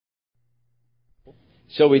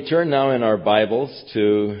Shall we turn now in our Bibles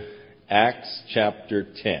to Acts chapter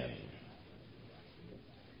 10.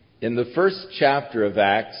 In the first chapter of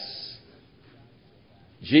Acts,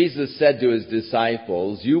 Jesus said to his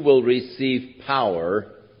disciples, "You will receive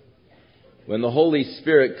power when the Holy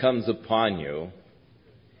Spirit comes upon you,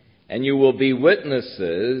 and you will be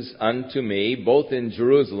witnesses unto me both in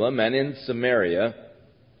Jerusalem and in Samaria,"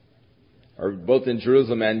 or both in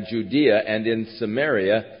Jerusalem and Judea and in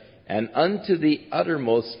Samaria, "and unto the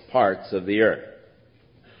uttermost parts of the earth."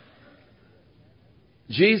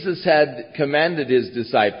 Jesus had commanded his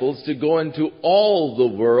disciples to go into all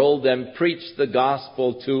the world and preach the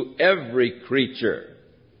gospel to every creature.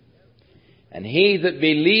 "And he that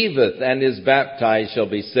believeth and is baptized shall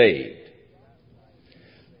be saved."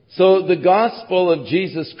 So the gospel of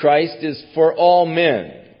Jesus Christ is for all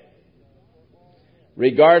men,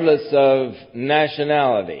 regardless of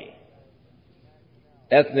nationality,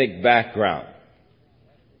 ethnic background.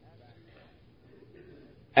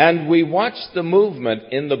 And we watch the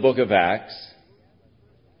movement in the book of Acts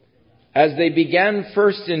as they began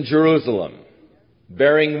first in Jerusalem,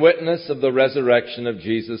 bearing witness of the resurrection of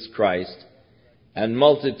Jesus Christ, and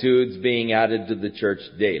multitudes being added to the church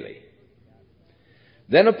daily.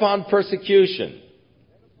 Then upon persecution,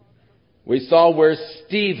 we saw where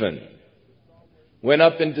Stephen went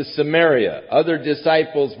up into Samaria. Other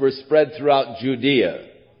disciples were spread throughout Judea.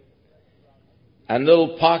 And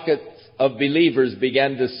little pockets of believers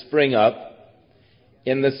began to spring up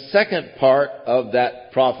in the second part of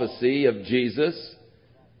that prophecy of Jesus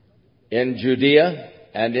in Judea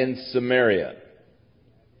and in Samaria.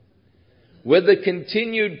 With the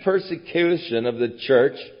continued persecution of the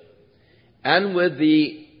church and with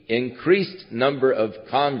the increased number of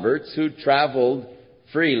converts who traveled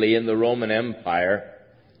freely in the Roman Empire,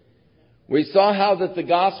 we saw how that the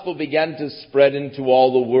gospel began to spread into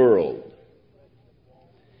all the world.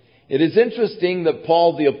 It is interesting that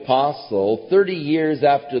Paul the Apostle, 30 years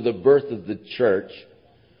after the birth of the church,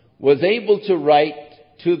 was able to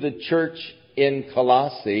write to the church in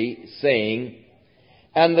Colossae saying,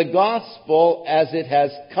 "And the gospel as it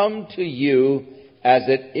has come to you as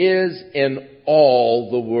it is in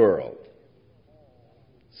all the world."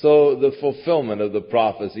 So the fulfillment of the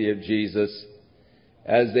prophecy of Jesus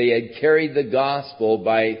as they had carried the gospel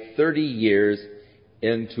by 30 years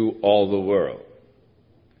into all the world.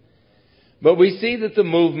 But we see that the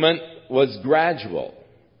movement was gradual.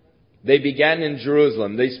 They began in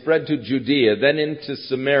Jerusalem. They spread to Judea, then into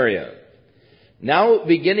Samaria. Now,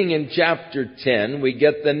 beginning in chapter 10, we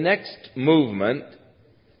get the next movement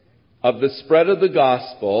of the spread of the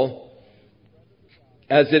gospel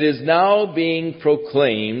as it is now being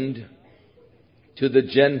proclaimed to the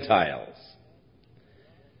Gentiles.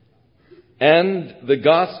 And the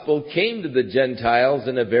gospel came to the Gentiles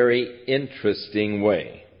in a very interesting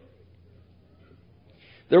way.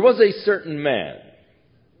 There was a certain man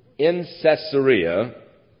in Caesarea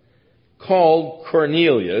called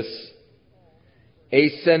Cornelius, a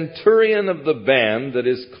centurion of the band that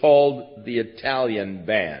is called the Italian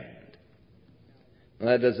band. Well,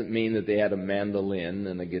 that doesn't mean that they had a mandolin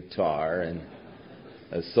and a guitar and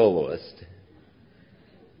a soloist.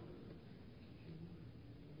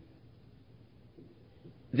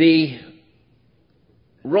 The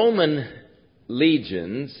Roman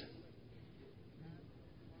legions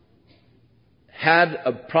had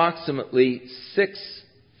approximately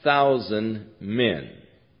 6,000 men.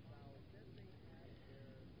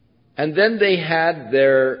 And then they had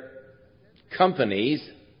their companies,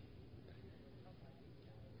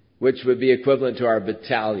 which would be equivalent to our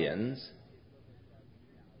battalions,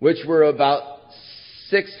 which were about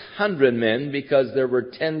 600 men because there were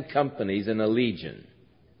 10 companies in a legion.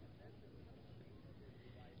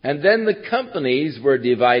 And then the companies were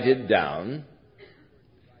divided down,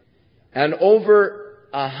 and over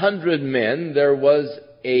 100 men there was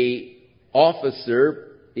a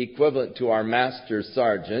officer equivalent to our master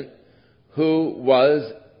sergeant who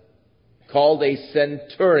was called a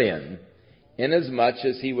centurion, inasmuch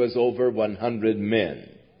as he was over 100 men.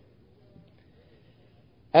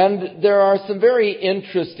 And there are some very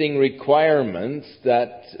interesting requirements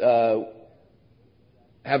that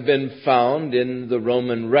have been found in the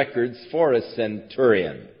Roman records for a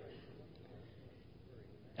centurion.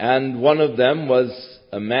 And one of them was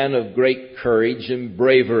a man of great courage and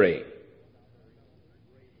bravery.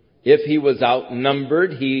 If he was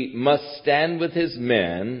outnumbered, he must stand with his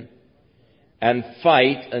men and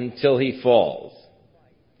fight until he falls.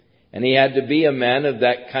 And he had to be a man of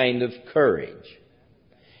that kind of courage.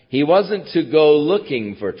 He wasn't to go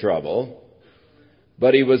looking for trouble,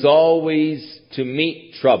 but he was always to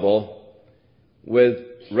meet trouble with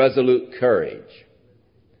resolute courage.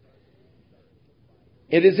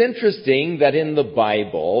 It is interesting that in the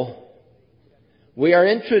Bible, we are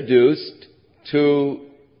introduced to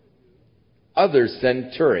other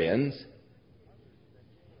centurions,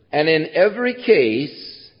 and in every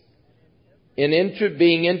case, in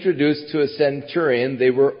being introduced to a centurion,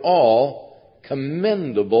 they were all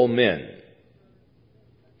commendable men.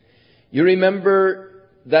 You remember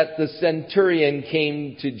that the centurion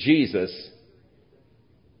came to Jesus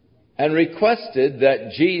and requested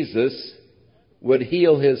that Jesus would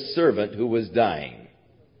heal his servant who was dying.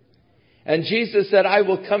 And Jesus said, "I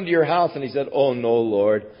will come to your house." And he said, "Oh no,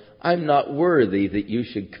 Lord, I'm not worthy that you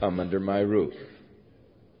should come under my roof.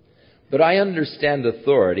 But I understand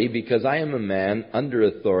authority because I am a man under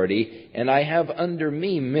authority, and I have under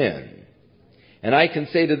me men. And I can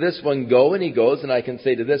say to this one, go, and he goes, and I can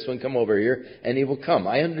say to this one, come over here, and he will come.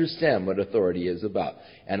 I understand what authority is about.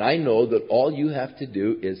 And I know that all you have to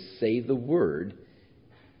do is say the word,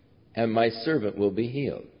 and my servant will be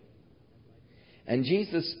healed." And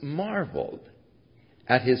Jesus marveled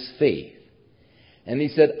at his faith. And he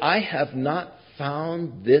said, "I have not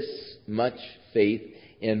found this much faith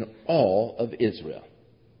in all of Israel."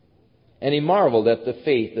 And he marveled at the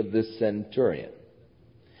faith of this centurion.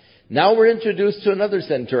 Now we're introduced to another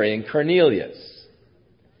centurion, Cornelius.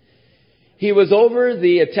 He was over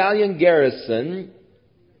the Italian garrison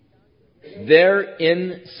there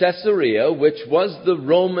in Caesarea, which was the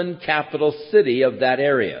Roman capital city of that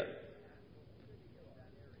area.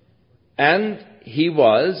 And he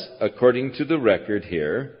was, according to the record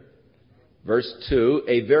here, verse 2,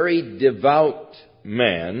 a very devout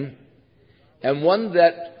man, and one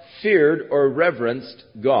that feared or reverenced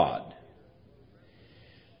God.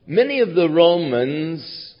 Many of the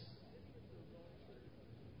Romans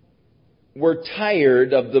were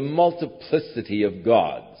tired of the multiplicity of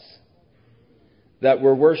gods that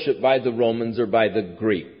were worshipped by the Romans or by the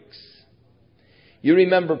Greeks. You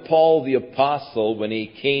remember Paul the Apostle, when he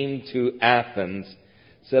came to Athens,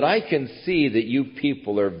 said, "I can see that you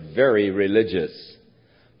people are very religious.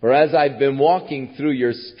 For as I've been walking through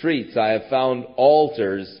your streets, I have found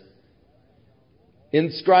altars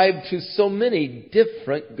inscribed to so many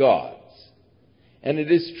different gods." And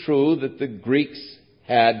it is true that the Greeks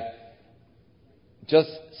had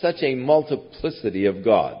just such a multiplicity of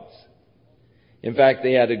gods. In fact,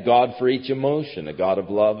 they had a god for each emotion: a god of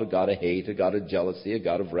love, a god of hate, a god of jealousy, a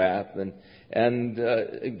god of wrath, and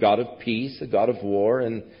a god of peace, a god of war,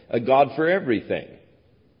 and a god for everything.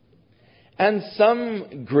 And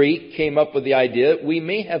some Greek came up with the idea, we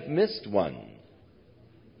may have missed one.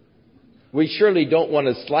 We surely don't want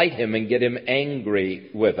to slight him and get him angry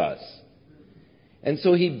with us. And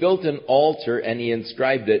so he built an altar and he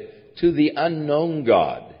inscribed it, "To the unknown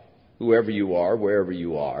God." Whoever you are, wherever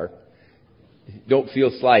you are, don't feel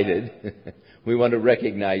slighted. We want to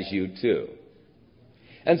recognize you too.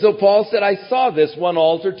 And so Paul said, "I saw this one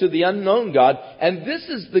altar to the unknown God, and this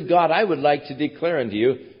is the God I would like to declare unto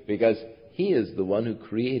you, because he is the one who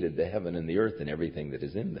created the heaven and the earth and everything that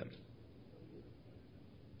is in them."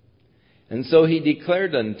 And so he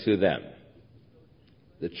declared unto them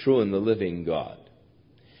the true and the living God.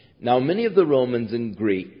 Now many of the Romans and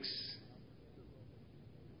Greeks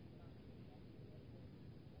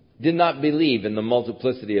did not believe in the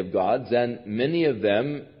multiplicity of gods, and many of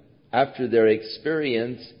them, after their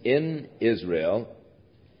experience in Israel,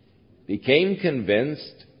 became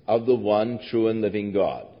convinced of the one true and living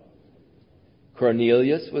God.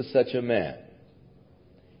 Cornelius was such a man.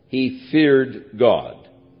 He feared God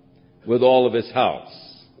with all of his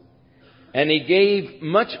house, and he gave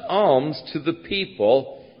much alms to the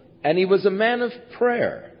people, and he was a man of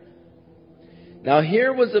prayer. Now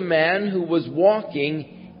here was a man who was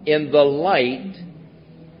walking in the light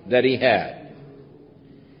that he had.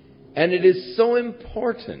 And it is so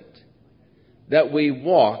important that we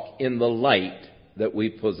walk in the light that we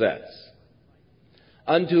possess.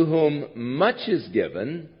 Unto whom much is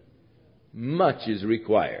given, much is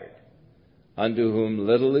required. Unto whom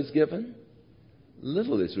little is given,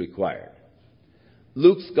 little is required.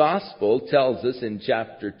 Luke's Gospel tells us in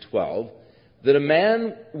chapter 12 that a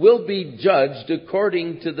man will be judged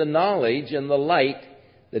according to the knowledge and the light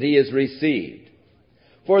that he has received.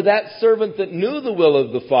 For that servant that knew the will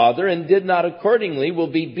of the Father and did not accordingly will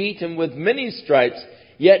be beaten with many stripes.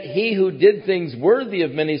 Yet he who did things worthy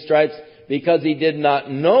of many stripes, because he did not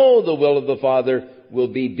know the will of the Father, will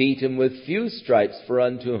be beaten with few stripes. For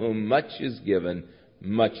unto whom much is given,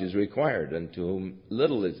 much is required. Unto whom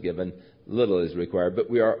little is given, little is required. But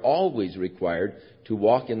we are always required to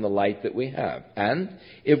walk in the light that we have. And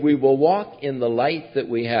if we will walk in the light that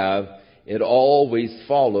we have, it always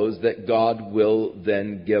follows that God will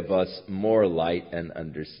then give us more light and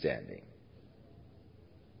understanding.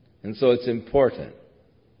 And so it's important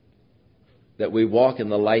that we walk in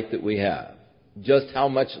the light that we have. Just how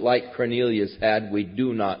much light Cornelius had, we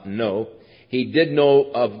do not know. He did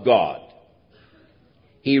know of God.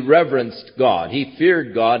 He reverenced God. He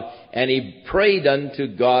feared God, and he prayed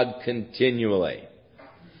unto God continually.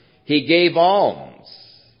 He gave alms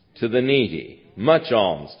to the needy, much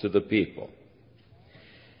alms to the people.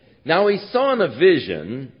 Now he saw in a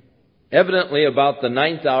vision, evidently about the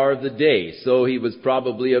 9th hour of the day, so he was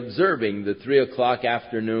probably observing the 3 o'clock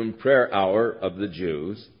afternoon prayer hour of the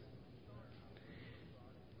Jews.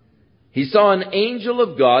 He saw an angel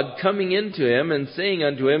of God coming into him and saying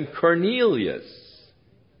unto him, Cornelius.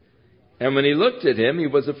 And when he looked at him, he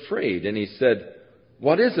was afraid, and he said,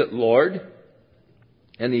 What is it, Lord?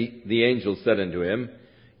 And the angel said unto him,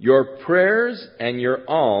 Your prayers and your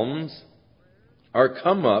alms are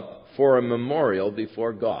come up for a memorial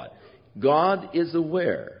before God. God is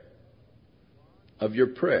aware of your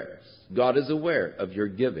prayers. God is aware of your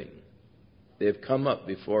giving. They have come up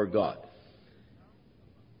before God.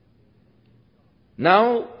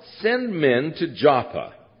 Now send men to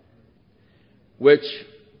Joppa, which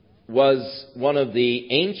was one of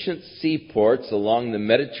the ancient seaports along the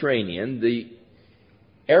Mediterranean. The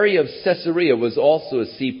area of Caesarea was also a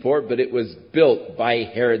seaport, but it was built by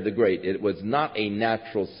Herod the Great. It was not a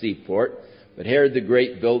natural seaport, but Herod the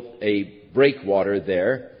Great built a breakwater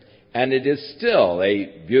there, and it is still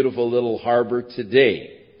a beautiful little harbor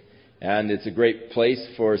today. And it's a great place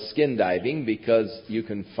for skin diving because you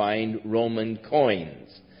can find Roman coins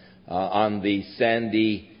on the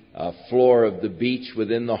sandy floor of the beach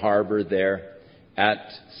within the harbor there at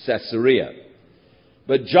Caesarea.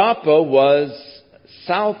 But Joppa was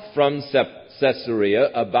south from Caesarea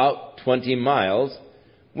about 20 miles,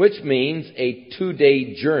 which means a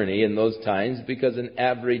 2-day journey in those times, because an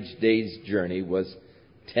average day's journey was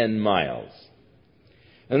 10 miles.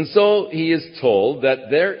 And so he is told that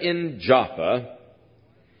there in Joppa,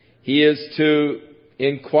 he is to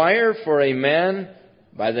inquire for a man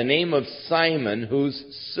by the name of Simon, whose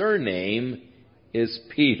surname is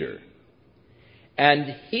Peter.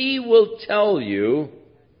 And he will tell you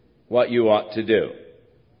what you ought to do.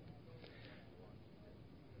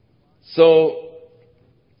 So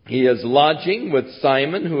he is lodging with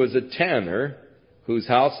Simon, who is a tanner, whose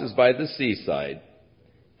house is by the seaside,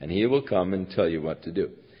 and he will come and tell you what to do.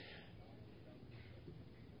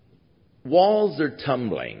 Walls are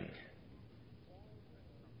tumbling.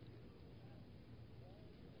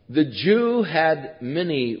 The Jew had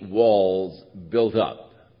many walls built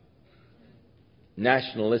up,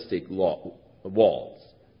 nationalistic walls.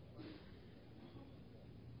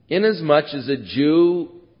 Inasmuch as a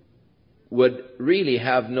Jew would really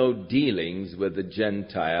have no dealings with a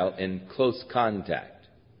Gentile in close contact.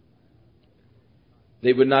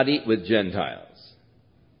 They would not eat with Gentiles.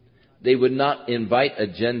 They would not invite a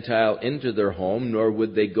Gentile into their home, nor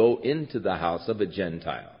would they go into the house of a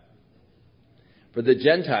Gentile. For the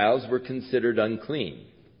Gentiles were considered unclean.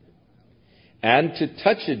 And to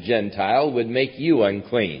touch a Gentile would make you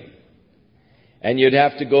unclean. And you'd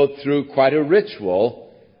have to go through quite a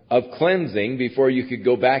ritual of cleansing before you could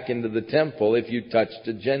go back into the temple if you touched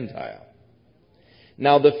a Gentile.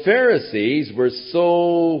 Now the Pharisees were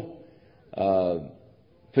so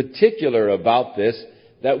particular about this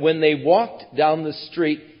that when they walked down the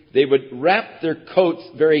street, they would wrap their coats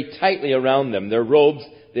very tightly around them. Their robes,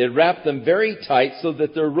 they'd wrap them very tight so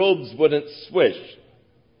that their robes wouldn't swish.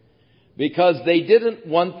 Because they didn't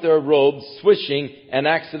want their robes swishing and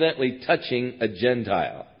accidentally touching a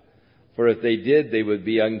Gentile. For if they did, they would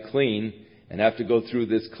be unclean and have to go through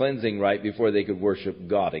this cleansing rite before they could worship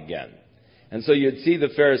God again. And so you'd see the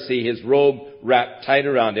Pharisee, his robe wrapped tight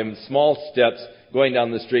around him, small steps going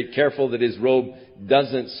down the street, careful that his robe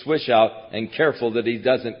doesn't swish out and careful that he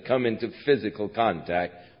doesn't come into physical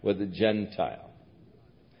contact with a Gentile.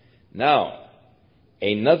 Now,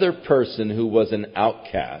 another person who was an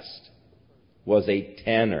outcast was a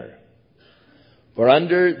tanner. For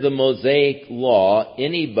under the Mosaic law,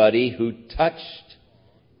 anybody who touched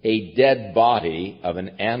a dead body of an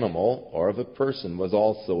animal or of a person was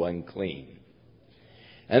also unclean.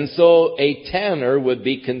 And so a tanner would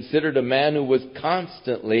be considered a man who was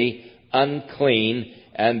constantly unclean,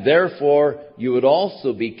 and therefore you would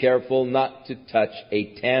also be careful not to touch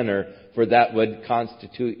a tanner, for that would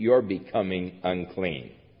constitute your becoming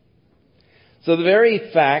unclean. So the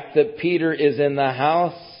very fact that Peter is in the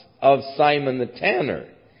house of Simon the tanner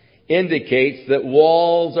indicates that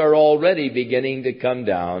walls are already beginning to come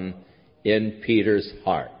down in Peter's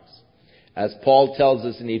heart. As Paul tells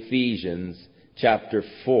us in Ephesians chapter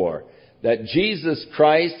 4, that Jesus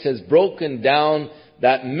Christ has broken down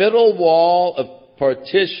that middle wall of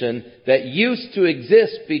partition that used to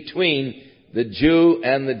exist between the Jew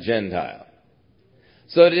and the Gentile.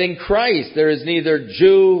 So that in Christ there is neither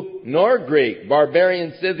Jew nor Greek,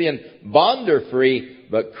 barbarian, Scythian, bond or free,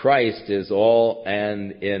 but Christ is all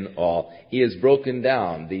and in all. He has broken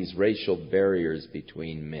down these racial barriers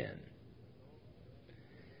between men.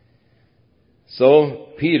 So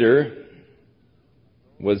Peter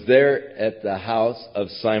was there at the house of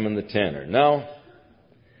Simon the tanner. Now,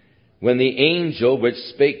 when the angel which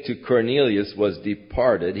spake to Cornelius was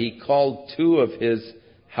departed, he called 2 of his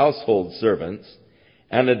household servants,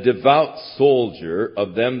 and a devout soldier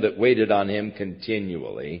of them that waited on him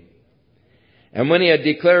continually. And when he had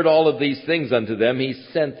declared all of these things unto them, he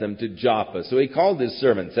sent them to Joppa. So he called his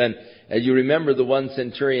servants. And as you remember, the one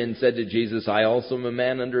centurion said to Jesus, I also am a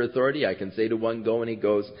man under authority. I can say to one, go, and he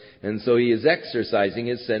goes. And so he is exercising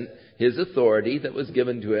his authority that was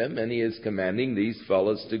given to him, and he is commanding these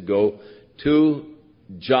fellows to go to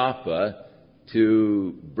Joppa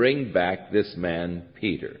to bring back this man,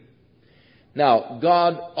 Peter. Now,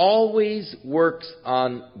 God always works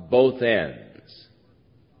on both ends.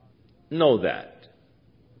 Know that.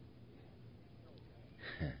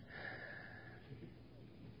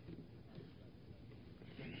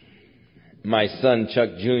 My son Chuck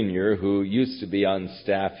Jr., who used to be on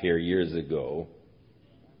staff here years ago,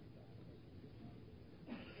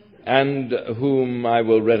 and whom I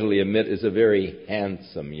will readily admit is a very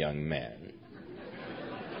handsome young man,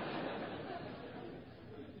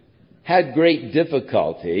 had great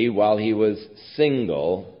difficulty while he was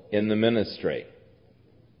single in the ministry.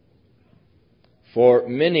 For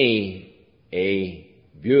many a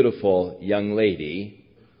beautiful young lady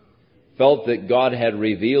felt that God had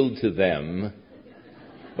revealed to them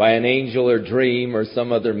by an angel or dream or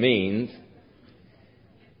some other means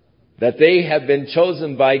that they have been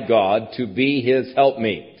chosen by God to be His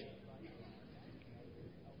helpmeet.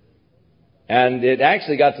 And it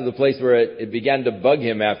actually got to the place where it began to bug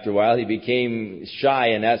him after a while. He became shy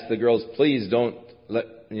and asked the girls, please don't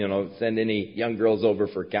send any young girls over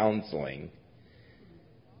for counseling.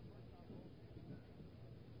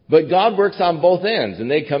 But God works on both ends,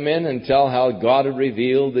 and they come in and tell how God had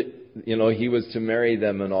revealed that, He was to marry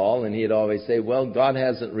them and all, and he'd always say, well, God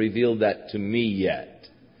hasn't revealed that to me yet.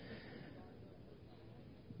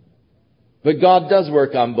 But God does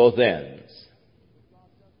work on both ends.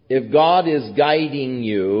 If God is guiding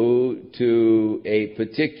you to a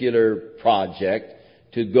particular project,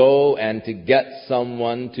 to go and to get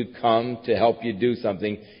someone to come to help you do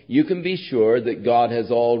something, you can be sure that God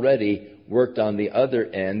has already worked on the other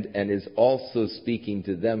end and is also speaking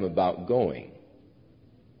to them about going.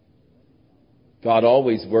 God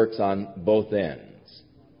always works on both ends.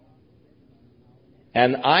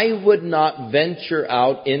 And I would not venture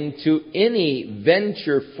out into any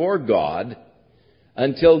venture for God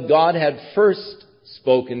until God had first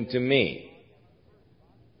spoken to me.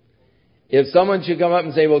 If someone should come up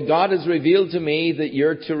and say, well, God has revealed to me that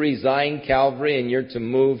you're to resign Calvary and you're to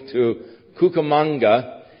move to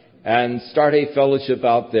Cucamonga and start a fellowship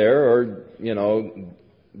out there, or,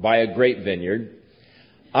 buy a grape vineyard,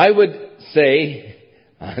 I would say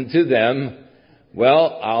unto them,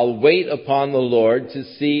 well, I'll wait upon the Lord to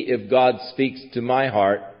see if God speaks to my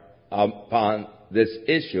heart upon this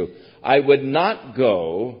issue. I would not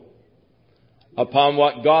go upon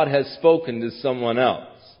what God has spoken to someone else.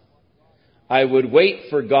 I would wait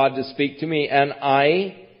for God to speak to me, and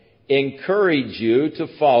I encourage you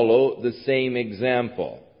to follow the same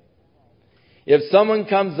example. If someone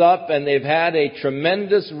comes up and they've had a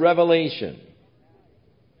tremendous revelation,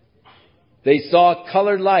 they saw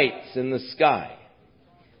colored lights in the sky.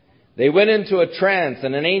 They went into a trance,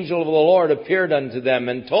 and an angel of the Lord appeared unto them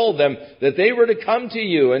and told them that they were to come to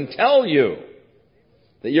you and tell you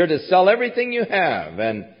that you're to sell everything you have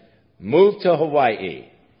and move to Hawaii.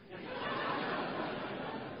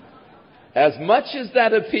 As much as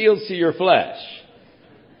that appeals to your flesh,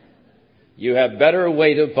 you have better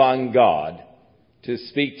wait upon God to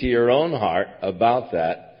speak to your own heart about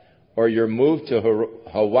that, or your move to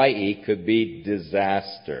Hawaii could be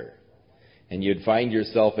disaster. And you'd find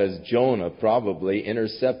yourself as Jonah, probably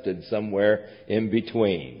intercepted somewhere in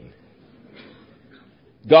between.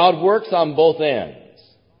 God works on both ends.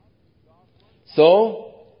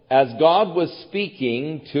 So, as God was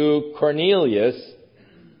speaking to Cornelius,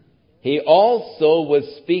 He also was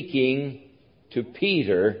speaking to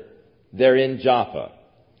Peter there in Joppa.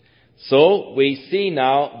 So, we see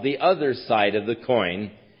now the other side of the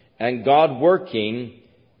coin, and God working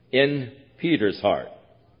in Peter's heart.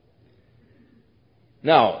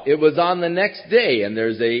 Now, it was on the next day, and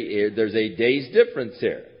there's a day's difference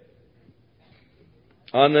here.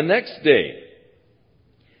 On the next day,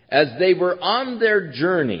 as they were on their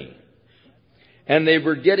journey and they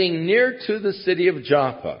were getting near to the city of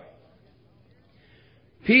Joppa,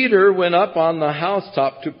 Peter went up on the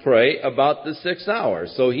housetop to pray about the 6th hour.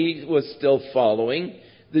 So he was still following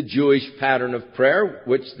the Jewish pattern of prayer,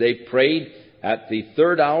 which they prayed at the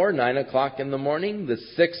 3rd hour, 9 o'clock in the morning, the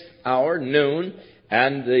 6th hour, noon,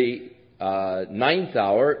 and the 9th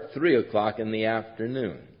hour, 3 o'clock in the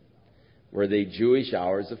afternoon, were the Jewish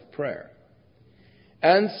hours of prayer.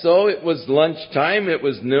 And so it was lunchtime, it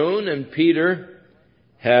was noon, and Peter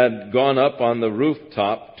had gone up on the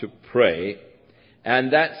rooftop to pray.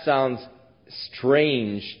 And that sounds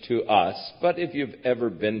strange to us, but if you've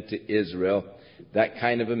ever been to Israel, that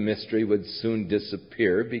kind of a mystery would soon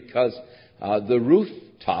disappear, because the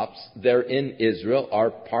rooftops there in Israel are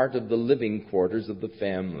part of the living quarters of the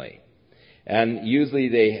family. And usually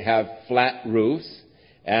they have flat roofs,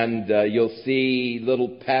 and you'll see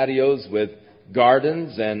little patios with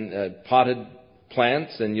gardens and potted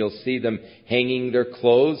plants, and you'll see them hanging their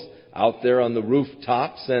clothes out there on the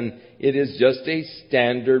rooftops, and it is just a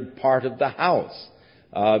standard part of the house.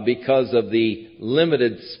 Because of the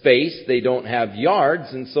limited space, they don't have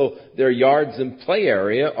yards, and so their yards and play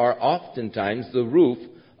area are oftentimes the roof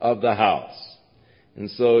of the house. And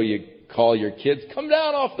so you call your kids, come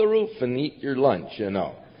down off the roof and eat your lunch,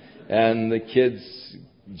 And the kids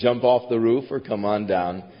jump off the roof or come on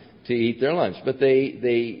down to eat their lunch. But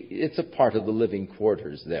it's a part of the living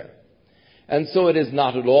quarters there. And so it is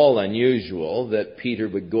not at all unusual that Peter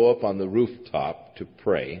would go up on the rooftop to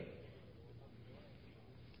pray.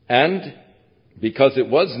 And because it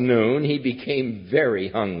was noon, he became very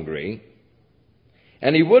hungry.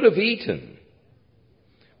 And he would have eaten.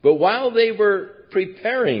 But while they were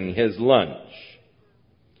preparing his lunch,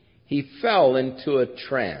 he fell into a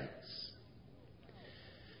trance.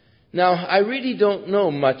 Now, I really don't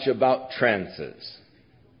know much about trances.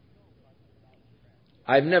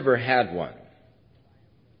 I've never had one.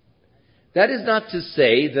 That is not to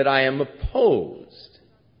say that I am opposed.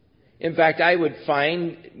 In fact, I would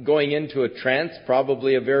find going into a trance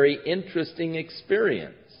probably a very interesting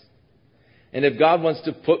experience. And if God wants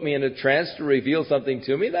to put me in a trance to reveal something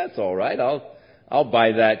to me, that's all right. I'll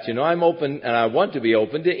buy that. I'm open, and I want to be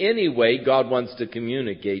open to any way God wants to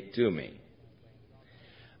communicate to me.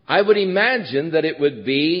 I would imagine that it would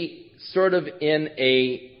be sort of in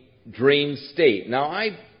a dream state. Now,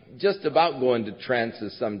 I just about go into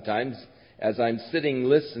trances sometimes as I'm sitting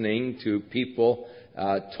listening to people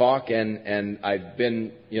talk, and I've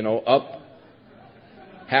been, up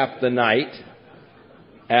half the night,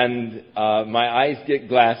 and my eyes get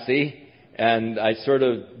glassy, and I sort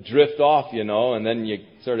of drift off, and then you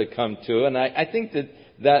sort of come to. And I think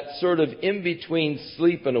that sort of in-between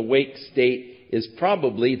sleep and awake state is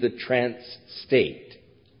probably the trance state.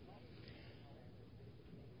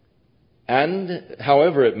 And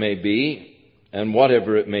however it may be, and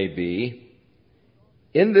whatever it may be,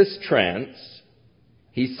 in this trance,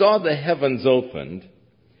 he saw the heavens opened,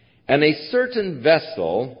 and a certain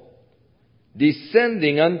vessel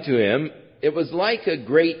descending unto him. It was like a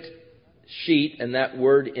great sheet, and that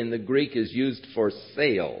word in the Greek is used for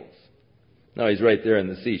sails. Now, he's right there in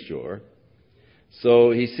the seashore.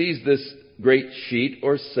 So he sees this great sheet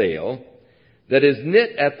or sail that is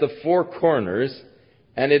knit at the four corners,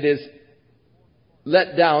 and it is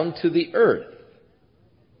let down to the earth.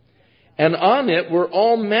 And on it were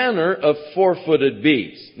all manner of four-footed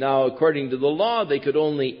beasts. Now, according to the law, they could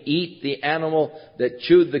only eat the animal that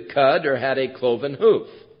chewed the cud or had a cloven hoof.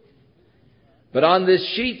 But on this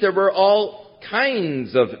sheet there were all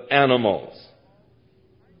kinds of animals,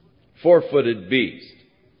 four-footed beasts.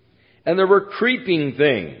 And there were creeping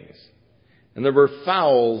things, and there were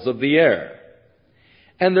fowls of the air.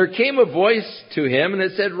 And there came a voice to him, and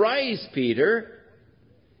it said, Rise, Peter,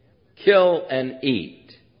 kill and eat.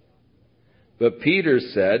 But Peter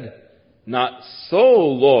said, Not so,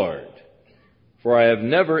 Lord, for I have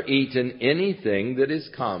never eaten anything that is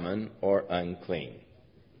common or unclean.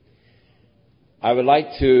 I would like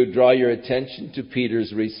to draw your attention to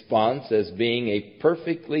Peter's response as being a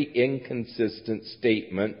perfectly inconsistent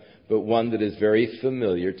statement, but one that is very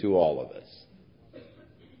familiar to all of us.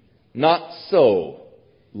 Not so,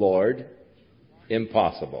 Lord,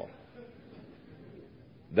 impossible.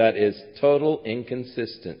 That is total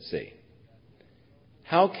inconsistency.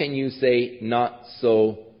 How can you say, not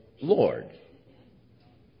so, Lord?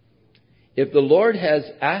 If the Lord has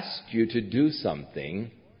asked you to do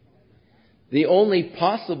something, the only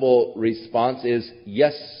possible response is,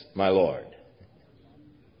 yes, my Lord.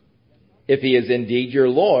 If he is indeed your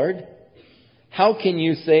Lord, how can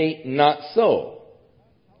you say, not so?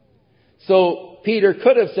 So Peter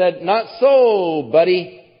could have said, not so,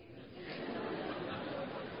 buddy.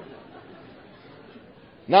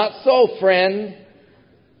 Not so, friend.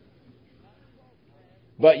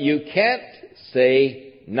 But you can't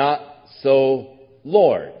say, not so,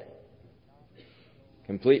 Lord.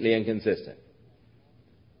 Completely inconsistent.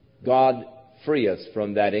 God free us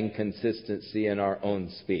from that inconsistency in our own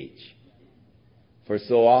speech. For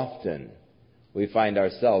so often we find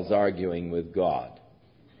ourselves arguing with God.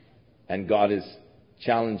 And God is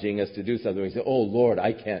challenging us to do something. We say, oh Lord,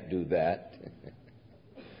 I can't do that.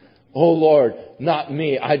 Oh Lord, not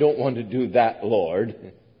me. I don't want to do that,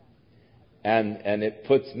 Lord. And it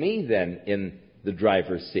puts me then in the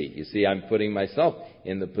driver's seat. You see, I'm putting myself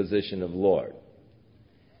in the position of Lord.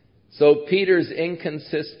 So Peter's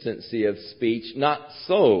inconsistency of speech, not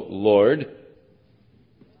so, Lord.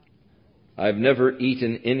 I've never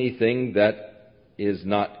eaten anything that is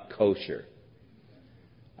not kosher.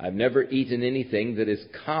 I've never eaten anything that is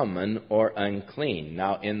common or unclean.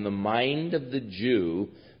 Now, in the mind of the Jew,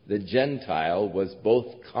 the Gentile was both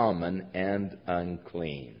common and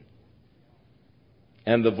unclean.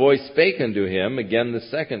 And the voice spake unto him, again the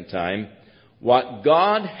second time, what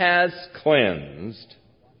God has cleansed,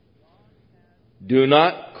 do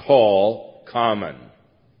not call common.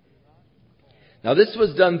 Now this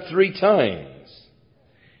was done 3 times.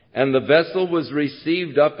 And the vessel was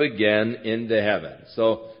received up again into heaven.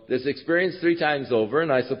 So this experience 3 times over,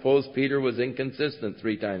 and I suppose Peter was inconsistent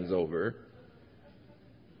 3 times over.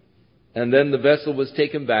 And then the vessel was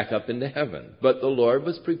taken back up into heaven. But the Lord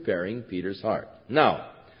was preparing Peter's heart. Now,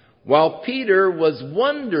 while Peter was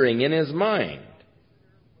wondering in his mind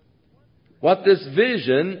what this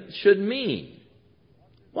vision should mean,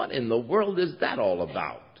 what in the world is that all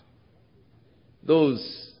about?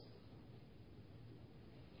 Those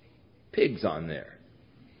pigs on there.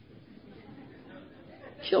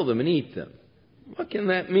 Kill them and eat them. What can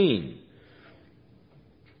that mean?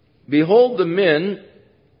 Behold, the men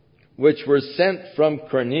which were sent from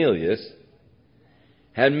Cornelius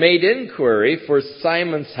had made inquiry for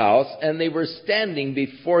Simon's house, and they were standing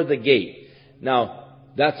before the gate. Now,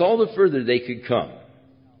 that's all the further they could come.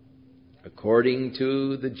 According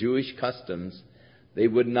to the Jewish customs, they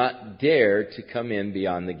would not dare to come in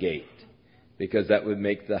beyond the gate, because that would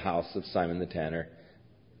make the house of Simon the tanner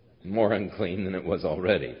more unclean than it was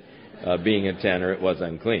already. Being a tanner, it was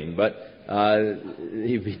unclean, but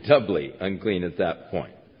he'd be doubly unclean at that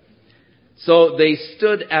point. So they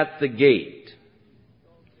stood at the gate.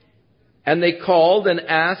 And they called and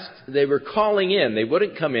asked, they were calling in. They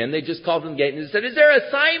wouldn't come in. They just called from the gate and said, is there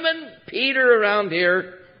a Simon Peter around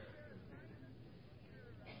here?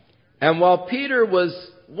 And while Peter was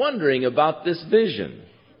wondering about this vision,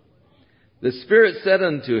 the Spirit said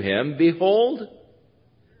unto him, behold,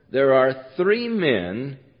 there are 3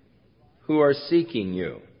 men who are seeking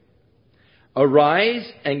you. Arise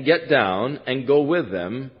and get down and go with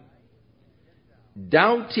them,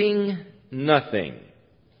 doubting nothing.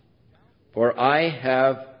 For I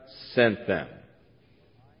have sent them.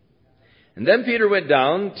 And then Peter went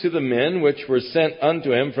down to the men which were sent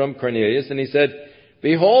unto him from Cornelius, and he said,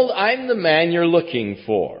 behold, I'm the man you're looking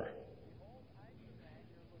for.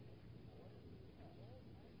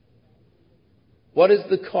 What is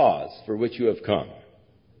the cause for which you have come?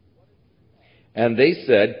 And they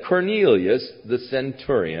said, Cornelius, the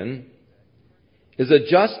centurion, is a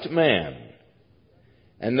just man,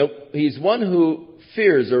 and he's one who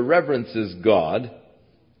fears or reverences God.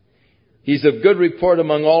 He's of good report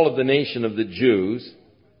among all of the nation of the Jews.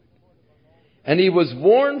 And he was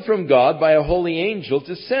warned from God by a holy angel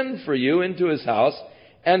to send for you into his house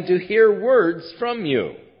and to hear words from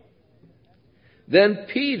you. Then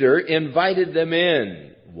Peter invited them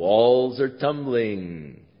in. Walls are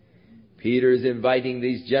tumbling. Peter's inviting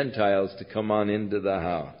these Gentiles to come on into the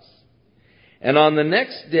house. And on the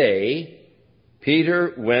next day,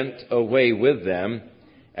 Peter went away with them,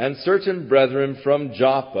 and certain brethren from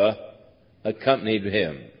Joppa accompanied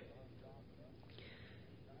him.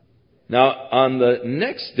 Now, on the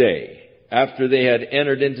next day, after they had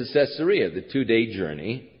entered into Caesarea, the 2-day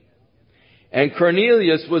journey, and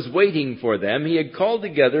Cornelius was waiting for them, he had called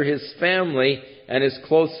together his family and his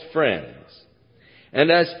close friends. And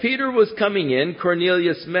as Peter was coming in,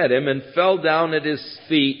 Cornelius met him and fell down at his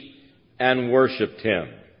feet and worshipped him.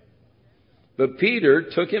 But Peter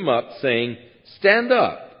took him up, saying, stand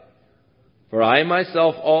up, for I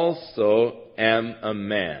myself also am a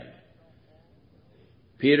man.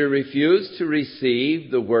 Peter refused to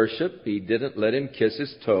receive the worship. He didn't let him kiss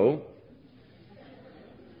his toe,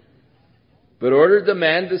 but ordered the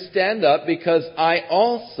man to stand up, because I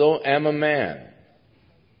also am a man.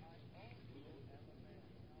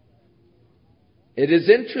 It is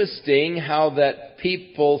interesting how that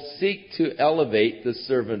people seek to elevate the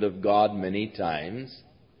servant of God many times,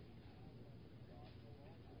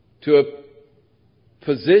 to a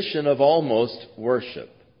position of almost worship.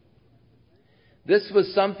 This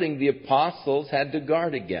was something the apostles had to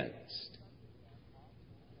guard against.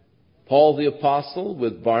 Paul the apostle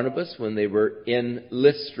with Barnabas, when they were in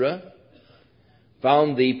Lystra,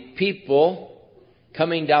 found the people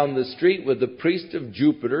coming down the street with the priest of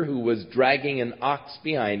Jupiter who was dragging an ox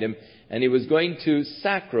behind him, and he was going to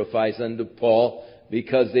sacrifice unto Paul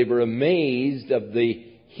because they were amazed of the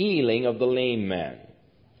healing of the lame man.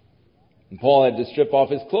 And Paul had to strip off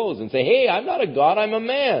his clothes and say, "Hey, I'm not a god, I'm a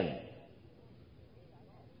man.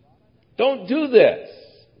 Don't do this.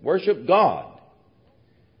 Worship God."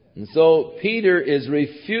 And so Peter is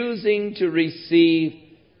refusing to receive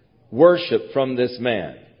worship from this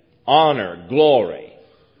man. Honor, glory.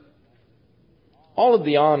 All of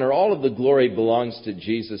the honor, all of the glory belongs to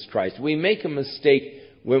Jesus Christ. We make a mistake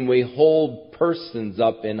when we hold persons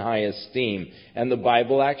up in high esteem. And the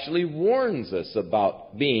Bible actually warns us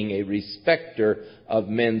about being a respecter of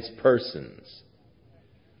men's persons.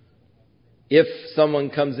 If someone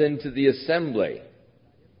comes into the assembly,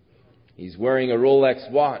 he's wearing a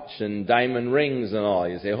Rolex watch and diamond rings and all,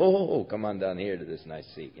 you say, oh, come on down here to this nice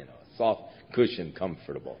seat, soft cushion,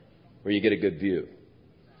 comfortable, where you get a good view.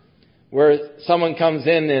 Where someone comes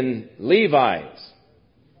in Levi's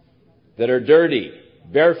that are dirty,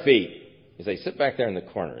 bare feet, you say, sit back there in the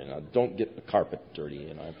corner, don't get the carpet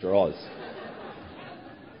dirty, after all this.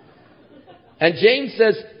 And James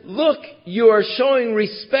says, look, you are showing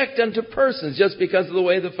respect unto persons just because of the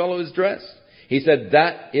way the fellow is dressed. He said,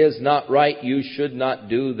 that is not right. You should not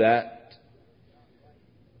do that.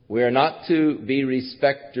 We are not to be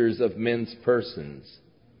respecters of men's persons.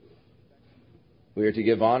 We are to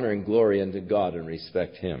give honor and glory unto God and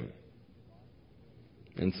respect Him.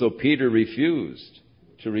 And so Peter refused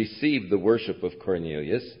to receive the worship of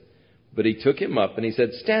Cornelius, but he took him up and he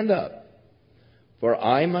said, stand up, for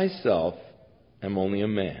I myself am only a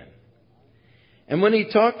man. And when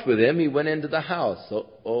he talked with him, he went into the house.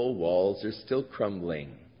 Walls are still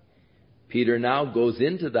crumbling. Peter now goes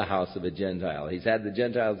into the house of a Gentile. He's had the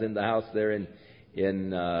Gentiles in the house there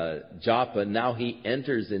in Joppa. Now he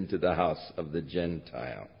enters into the house of the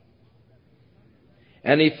Gentile.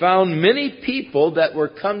 And he found many people that were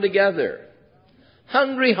come together.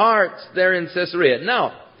 Hungry hearts there in Caesarea.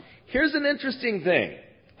 Now, here's an interesting thing.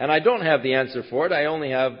 And I don't have the answer for it. I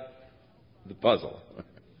only have the puzzle.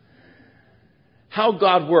 How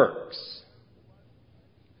God works.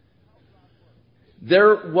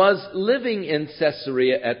 There was living in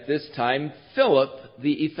Caesarea at this time Philip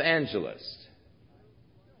the evangelist.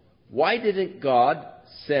 Why didn't God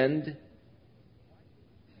send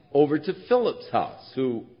over to Philip's house,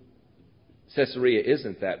 who Caesarea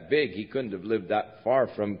isn't that big. He couldn't have lived that far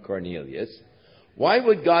from Cornelius. Why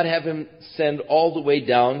would God have him send all the way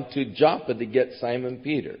down to Joppa to get Simon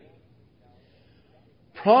Peter?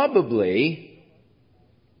 Probably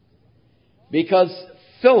because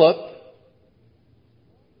Philip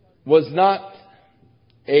was not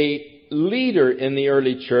a leader in the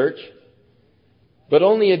early church, but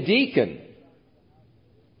only a deacon.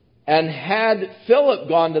 And had Philip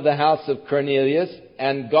gone to the house of Cornelius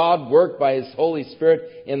and God worked by His Holy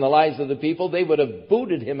Spirit in the lives of the people, they would have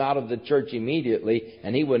booted him out of the church immediately,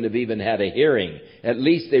 and he wouldn't have even had a hearing. At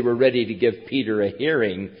least they were ready to give Peter a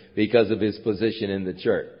hearing because of his position in the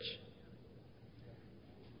church.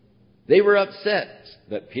 They were upset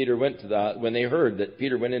that Peter when they heard that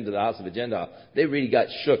Peter went into the house of a Gentile. They really got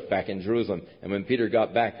shook back in Jerusalem. And when Peter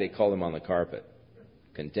got back, they called him on the carpet.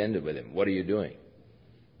 Contended with him. What are you doing?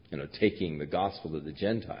 Taking the gospel to the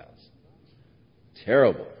Gentiles.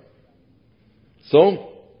 Terrible. So,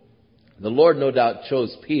 the Lord no doubt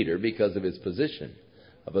chose Peter because of his position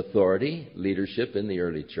of authority, leadership in the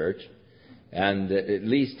early church. And at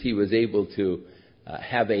least he was able to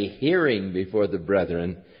have a hearing before the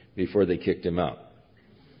brethren before they kicked him out.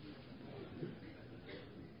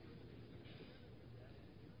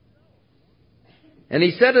 And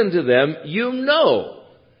he said unto them, you know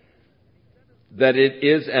that it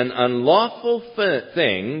is an unlawful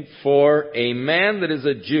thing for a man that is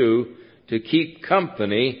a Jew to keep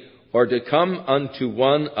company or to come unto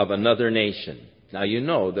one of another nation. Now you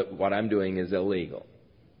know that what I'm doing is illegal.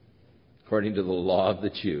 According to the law of the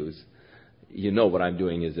Jews, you know what I'm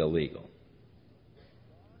doing is illegal.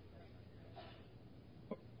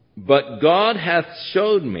 But God hath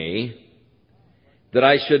showed me that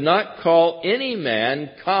I should not call any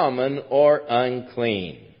man common or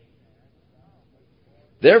unclean.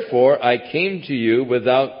 Therefore I came to you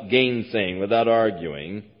without gainsaying, without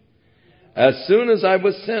arguing, as soon as I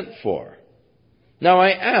was sent for. Now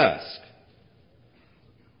I ask,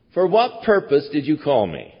 for what purpose did you call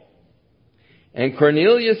me? And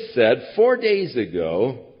Cornelius said, 4 days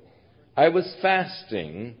ago, I was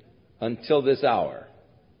fasting until this hour.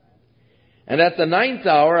 And at the 9th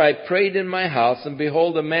hour I prayed in my house, and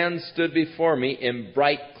behold, a man stood before me in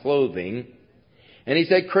bright clothing. And he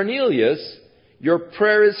said, Cornelius, your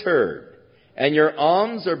prayer is heard, and your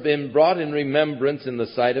alms are being brought in remembrance in the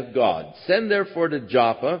sight of God. Send therefore to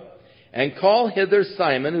Joppa, and call hither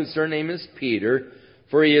Simon, whose surname is Peter,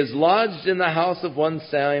 for he is lodged in the house of one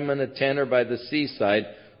Simon, a tanner by the seaside,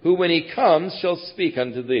 who when he comes shall speak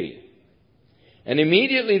unto thee. And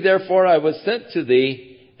immediately therefore I was sent to thee,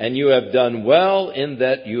 and you have done well in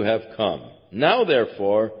that you have come. Now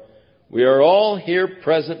therefore, we are all here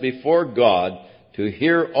present before God to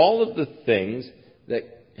hear all of the things that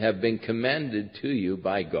have been commanded to you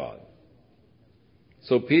by God.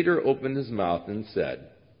 So Peter opened his mouth and said,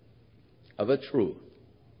 Of a truth,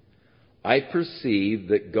 I perceive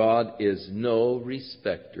that God is no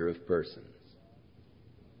respecter of persons.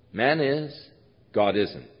 Man is, God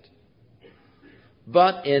isn't.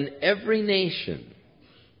 But in every nation,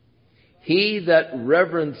 he that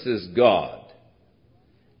reverences God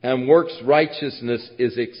and works righteousness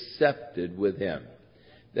is accepted with him.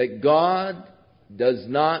 That God does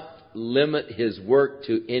not limit his work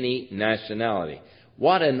to any nationality.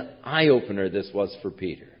 What an eye-opener this was for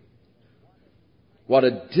Peter. What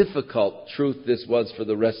a difficult truth this was for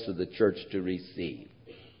the rest of the church to receive.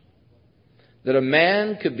 That a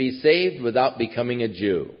man could be saved without becoming a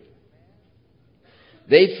Jew.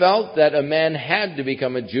 They felt that a man had to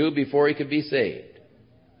become a Jew before he could be saved.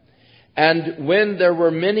 And when there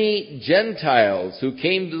were many Gentiles who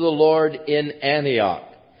came to the Lord in Antioch,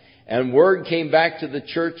 and word came back to the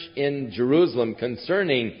church in Jerusalem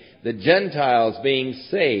concerning the Gentiles being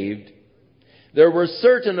saved, there were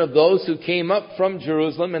certain of those who came up from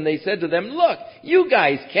Jerusalem, and they said to them, Look, you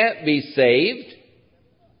guys can't be saved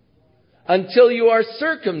until you are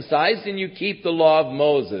circumcised and you keep the law of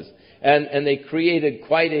Moses. And they created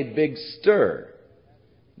quite a big stir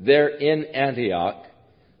there in Antioch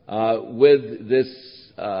with this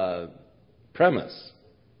premise.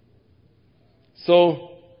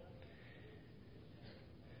 So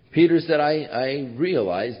Peter said, I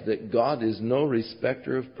realize that God is no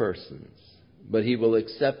respecter of persons, but he will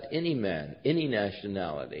accept any man, any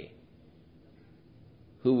nationality,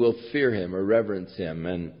 who will fear him or reverence him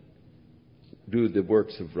and do the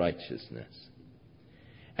works of righteousness.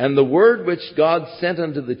 And the word which God sent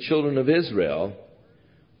unto the children of Israel,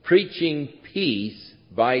 preaching peace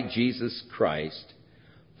by Jesus Christ,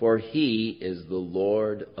 for he is the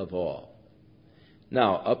Lord of all.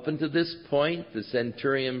 Now, up until this point, the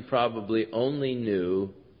centurion probably only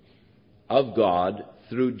knew of God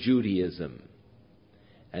through Judaism.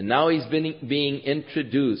 And now he's being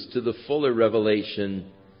introduced to the fuller revelation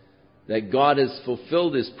that God has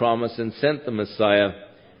fulfilled his promise and sent the Messiah,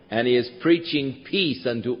 and he is preaching peace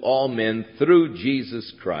unto all men through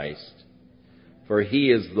Jesus Christ, for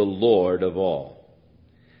he is the Lord of all.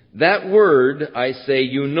 That word, I say,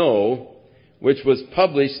 you know, which was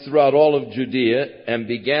published throughout all of Judea and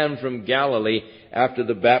began from Galilee after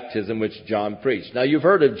the baptism which John preached. Now, you've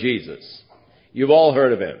heard of Jesus. You've all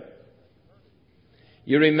heard of him.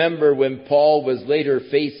 You remember when Paul was later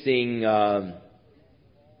facing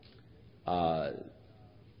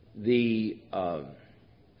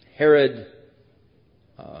Herod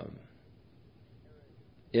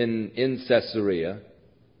in Caesarea,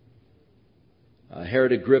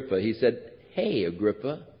 Herod Agrippa, he said, Hey,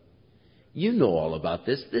 Agrippa, you know all about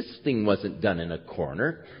this. This thing wasn't done in a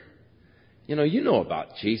corner. You know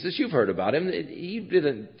about Jesus. You've heard about him. He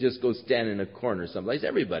didn't just go stand in a corner someplace.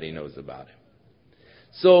 Everybody knows about him.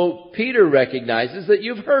 So Peter recognizes that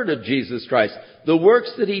you've heard of Jesus Christ, the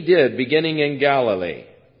works that he did beginning in Galilee,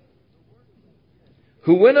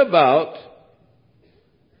 who went about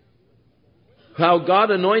how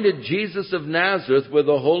God anointed Jesus of Nazareth with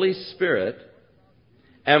the Holy Spirit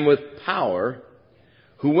and with power,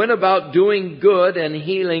 who went about doing good and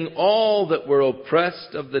healing all that were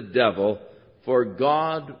oppressed of the devil, for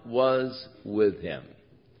God was with him.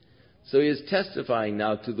 So he is testifying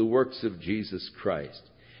now to the works of Jesus Christ.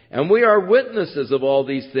 And we are witnesses of all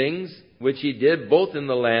these things which he did both in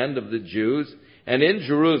the land of the Jews and in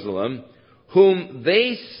Jerusalem, whom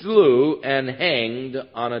they slew and hanged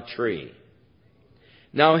on a tree.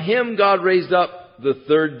 Now him God raised up the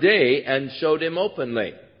third day and showed him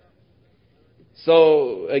openly.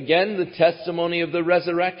 So again, the testimony of the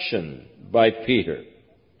resurrection by Peter.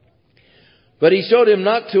 But he showed him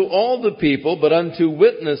not to all the people, but unto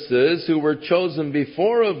witnesses who were chosen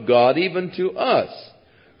before of God, even to us,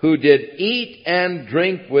 who did eat and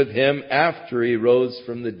drink with him after he rose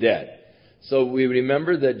from the dead. So we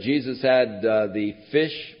remember that Jesus had the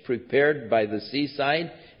fish prepared by the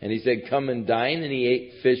seaside, and he said, come and dine, and he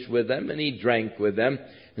ate fish with them, and he drank with them.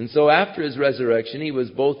 And so after his resurrection, he was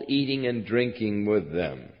both eating and drinking with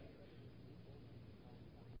them.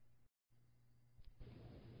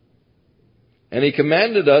 And he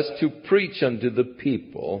commanded us to preach unto the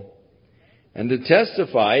people, and to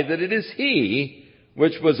testify that it is he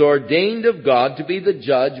which was ordained of God to be the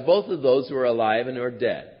judge, both of those who are alive and who are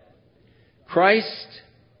dead. Christ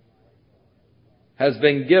has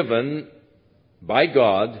been given by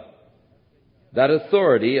God that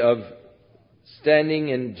authority of standing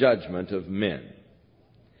in judgment of men.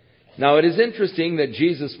 Now it is interesting that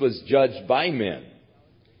Jesus was judged by men.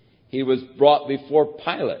 He was brought before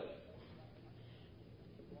Pilate.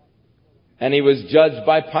 And he was judged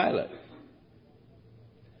by Pilate.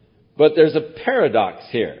 But there's a paradox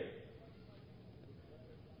here.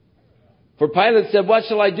 For Pilate said, what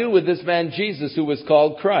shall I do with this man Jesus who was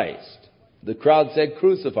called Christ? The crowd said,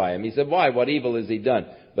 crucify him. He said, why? What evil has he done?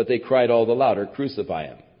 But they cried all the louder, crucify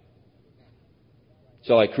him.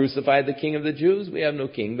 Shall I crucify the King of the Jews? We have no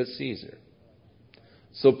king but Caesar.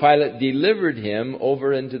 So Pilate delivered him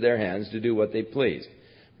over into their hands to do what they pleased.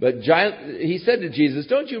 But he said to Jesus,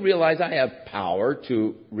 don't you realize I have power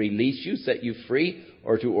to release you, set you free,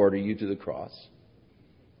 or to order you to the cross?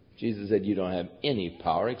 Jesus said, you don't have any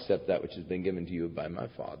power except that which has been given to you by my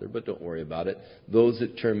Father, but don't worry about it. Those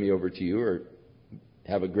that turn me over to you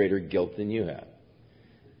have a greater guilt than you have.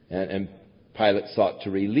 And Pilate sought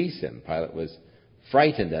to release him. Pilate was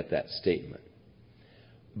frightened at that statement.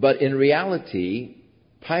 But in reality,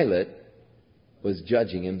 Pilate was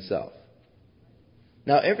judging himself.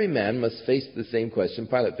 Now, every man must face the same question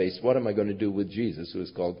Pilate faced. What am I going to do with Jesus, who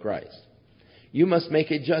is called Christ? You must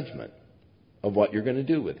make a judgment of what you're going to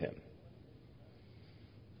do with him.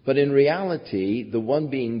 But in reality, the one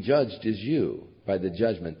being judged is you by the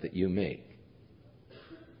judgment that you make.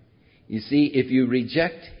 You see, if you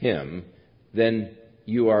reject him, then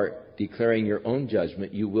you are declaring your own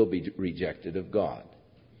judgment. You will be rejected of God.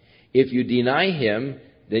 If you deny him,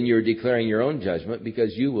 then you're declaring your own judgment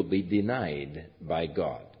because you will be denied by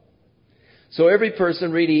God. So every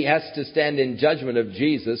person really has to stand in judgment of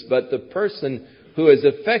Jesus, but the person who is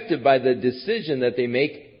affected by the decision that they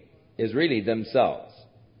make is really themselves.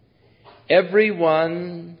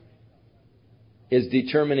 Everyone is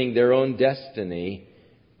determining their own destiny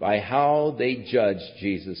by how they judge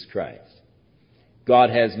Jesus Christ. God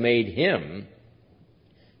has made him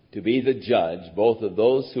to be the judge, both of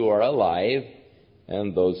those who are alive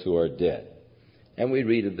and those who are dead. And we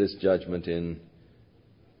read of this judgment in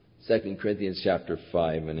 2 Corinthians chapter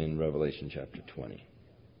 5 and in Revelation chapter 20.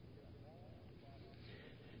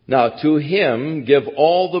 Now to him give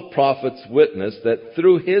all the prophets witness that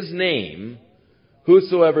through his name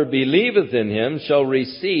whosoever believeth in him shall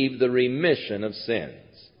receive the remission of sins.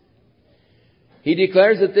 He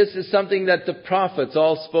declares that this is something that the prophets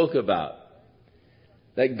all spoke about.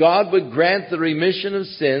 That God would grant the remission of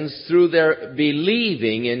sins through their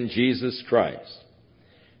believing in Jesus Christ.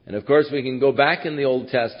 And of course we can go back in the Old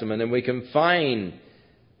Testament and we can find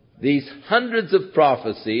these hundreds of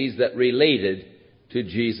prophecies that related to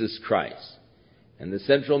Jesus Christ. And the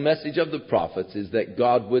central message of the prophets is that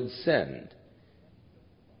God would send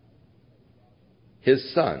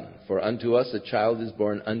his Son. For unto us a child is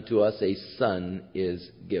born, unto us a son is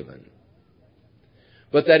given.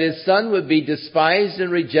 But that his Son would be despised and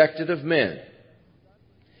rejected of men.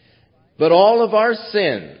 But all of our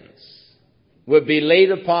sins would be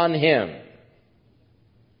laid upon him.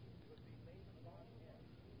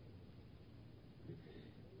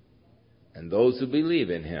 And those who believe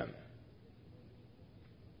in him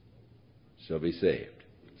shall be saved.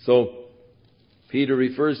 So, Peter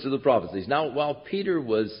refers to the prophecies. Now, while Peter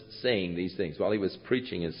was saying these things, while he was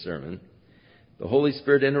preaching his sermon, the Holy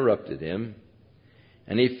Spirit interrupted him,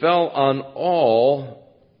 and he fell on all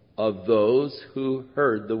of those who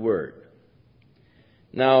heard the word.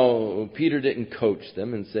 Now, Peter didn't coach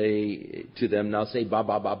them and say to them, now say ba,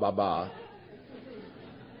 ba, ba, ba, ba.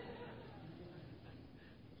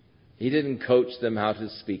 He didn't coach them how to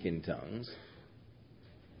speak in tongues.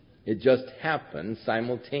 It just happened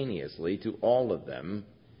simultaneously to all of them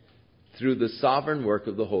through the sovereign work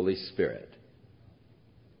of the Holy Spirit.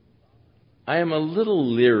 I am a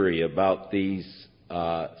little leery about these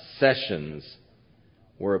sessions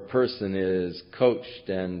where a person is coached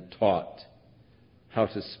and taught how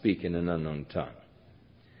to speak in an unknown tongue.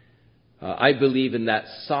 I believe in that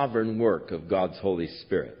sovereign work of God's Holy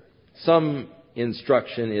Spirit. Some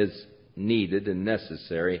instruction is needed and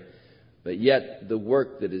necessary, but yet the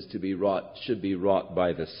work that is to be wrought should be wrought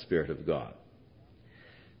by the Spirit of God.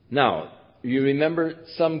 Now, you remember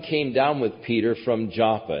some came down with Peter from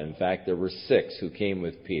Joppa. In fact, there were 6 who came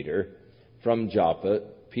with Peter from Joppa.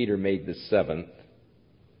 Peter made the 7th.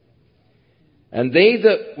 And they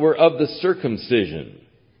that were of the circumcision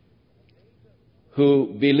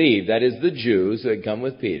who believed, that is the Jews who had come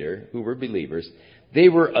with Peter, who were believers, they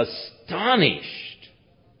were astonished,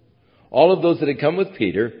 all of those that had come with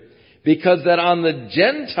Peter, because that on the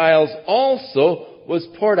Gentiles also was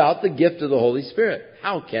poured out the gift of the Holy Spirit.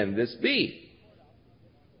 How can this be?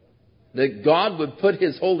 That God would put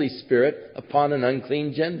His Holy Spirit upon an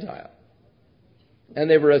unclean Gentile. And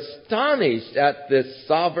they were astonished at this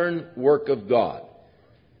sovereign work of God,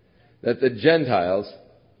 that the Gentiles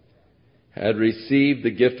had received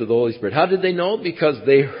the gift of the Holy Spirit. How did they know? Because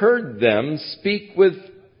they heard them speak with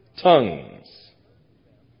tongues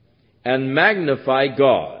and magnify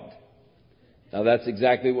God. Now that's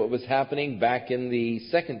exactly what was happening back in the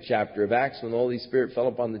 2nd chapter of Acts when the Holy Spirit fell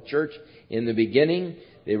upon the church. In the beginning,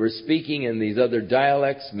 they were speaking in these other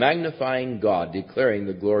dialects, magnifying God, declaring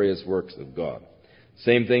the glorious works of God.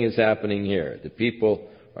 Same thing is happening here. The people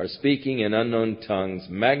are speaking in unknown tongues,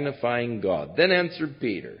 magnifying God. Then answered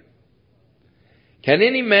Peter, "Can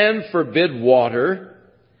any man forbid water,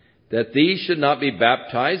 that these should not be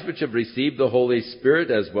baptized, which have received the Holy Spirit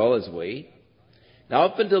as well as we?" Now,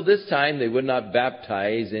 up until this time, they would not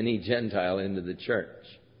baptize any Gentile into the church.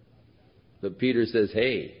 But Peter says,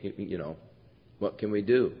 hey, what can we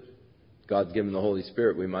do? God's given the Holy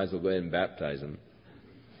Spirit. We might as well go ahead and baptize them.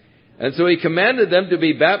 And so he commanded them to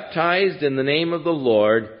be baptized in the name of the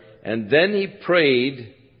Lord. And then they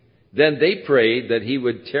prayed that he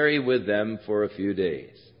would tarry with them for a few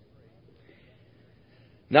days.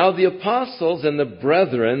 Now the apostles and the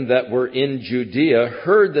brethren that were in Judea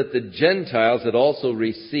heard that the Gentiles had also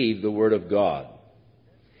received the word of God.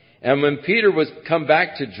 And when Peter was come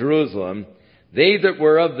back to Jerusalem, they that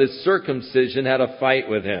were of the circumcision had a fight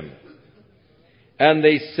with him. And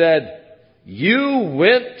they said, "You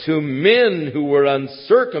went to men who were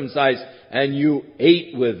uncircumcised, and you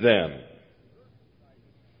ate with them."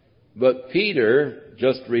 But Peter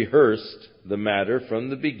just rehearsed the matter from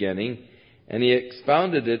the beginning, and he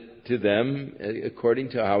expounded it to them according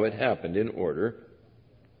to how it happened, in order.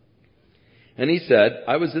 And he said,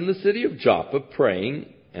 "I was in the city of Joppa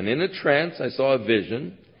praying, and in a trance I saw a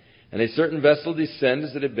vision, and a certain vessel descend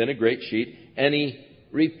as it had been a great sheet." And he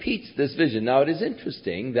repeats this vision. Now it is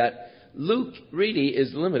interesting that Luke really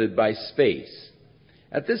is limited by space.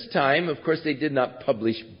 At this time, of course, they did not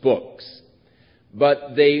publish books,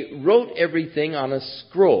 but they wrote everything on a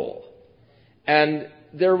scroll. And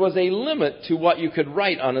there was a limit to what you could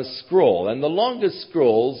write on a scroll. And the longest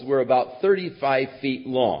scrolls were about 35 feet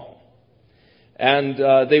long. And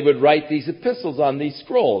they would write these epistles on these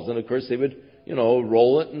scrolls. And of course they would,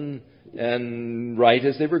 roll it and write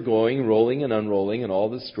as they were going, rolling and unrolling and all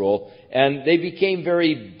the scroll. And they became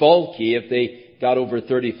very bulky if they got over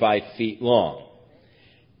 35 feet long.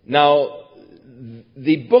 Now,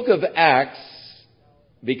 the book of Acts,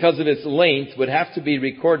 because of its length, would have to be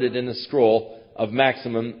recorded in a scroll of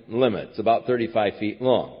maximum limits, about 35 feet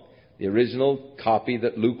long. The original copy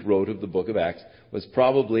that Luke wrote of the book of Acts was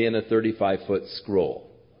probably in a 35-foot scroll.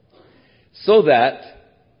 So that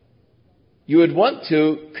you would want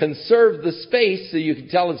to conserve the space so you could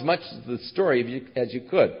tell as much of the story as you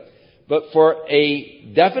could. But for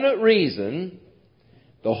a definite reason,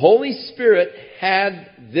 the Holy Spirit had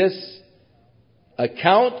this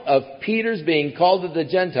account of Peter's being called to the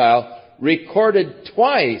Gentile recorded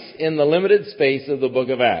twice in the limited space of the book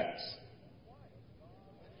of Acts.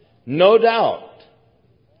 No doubt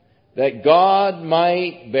that God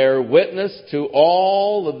might bear witness to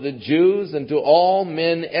all of the Jews and to all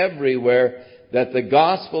men everywhere that the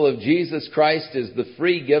gospel of Jesus Christ is the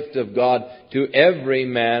free gift of God to every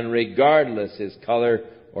man, regardless his color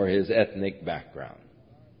or his ethnic background.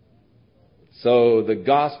 So the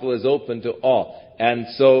gospel is open to all. And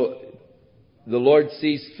so the Lord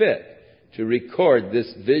sees fit to record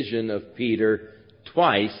this vision of Peter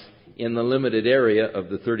twice in the limited area of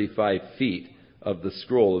the 35 feet of the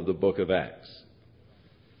scroll of the book of Acts.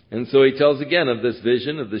 And so he tells again of this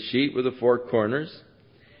vision of the sheet with the four corners,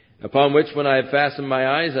 upon which when I had fastened my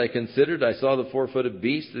eyes, I considered, I saw the four-footed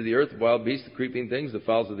beast of the earth, the wild beasts, the creeping things, the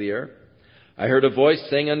fowls of the air. I heard a voice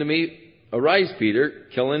saying unto me, Arise, Peter,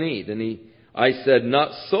 kill and eat. And I said,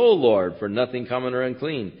 Not so, Lord, for nothing common or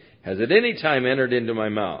unclean has at any time entered into my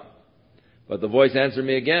mouth. But the voice answered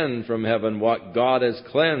me again from heaven, What God has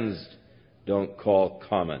cleansed, don't call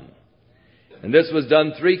common. And this was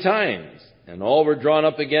done 3 times, and all were drawn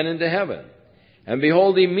up again into heaven. And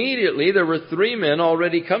behold, immediately there were 3 men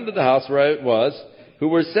already come to the house where I was, who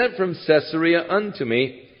were sent from Caesarea unto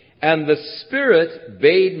me. and the Spirit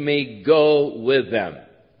bade me go with them.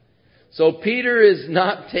 So Peter is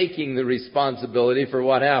not taking the responsibility for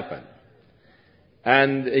what happened.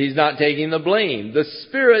 And he's not taking the blame. The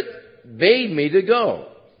Spirit bade me to go.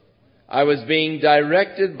 I was being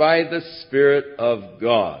directed by the Spirit of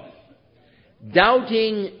God,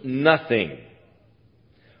 doubting nothing.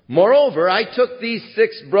 Moreover, I took these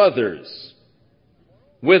 6 brothers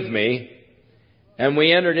with me, and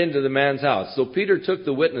we entered into the man's house. So Peter took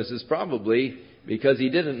the witnesses probably because he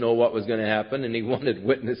didn't know what was going to happen, and he wanted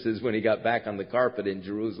witnesses when he got back on the carpet in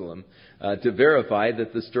Jerusalem to verify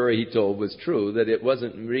that the story he told was true, that it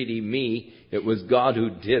wasn't really me, it was God who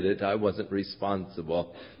did it. I wasn't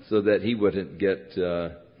responsible, so that he wouldn't get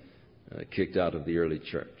kicked out of the early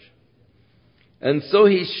church. And so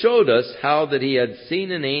he showed us how that he had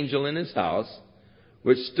seen an angel in his house,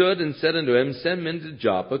 which stood and said unto him, Send men to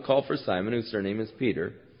Joppa, call for Simon, whose surname is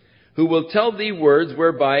Peter, who will tell thee words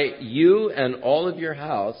whereby you and all of your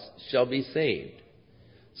house shall be saved.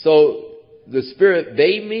 So the Spirit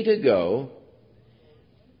bade me to go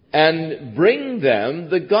and bring them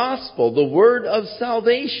the gospel, the word of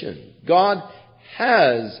salvation. God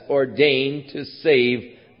has ordained to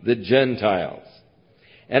save the Gentiles.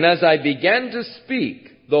 And as I began to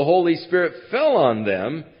speak, the Holy Spirit fell on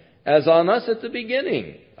them as on us at the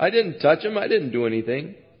beginning. I didn't touch them. I didn't do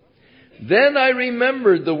anything. Then I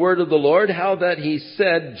remembered the word of the Lord, how that he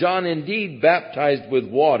said, John indeed baptized with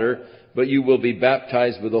water, but you will be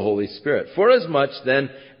baptized with the Holy Spirit. Forasmuch then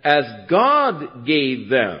as God gave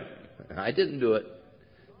them, I didn't do it,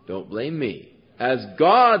 don't blame me, as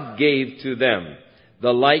God gave to them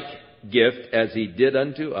the like gift as he did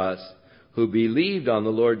unto us, who believed on the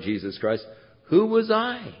Lord Jesus Christ, who was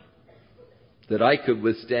I that I could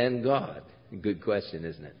withstand God? Good question,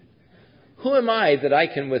 isn't it? Who am I that I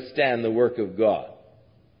can withstand the work of God?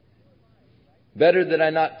 Better that I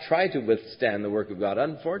not try to withstand the work of God.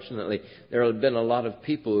 Unfortunately, there have been a lot of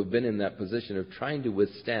people who have been in that position of trying to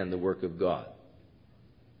withstand the work of God.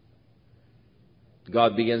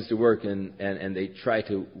 God begins to work and they try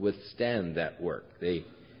to withstand that work. They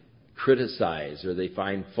criticize or they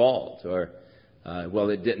find fault or,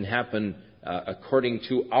 it didn't happen according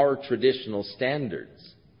to our traditional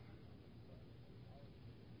standards.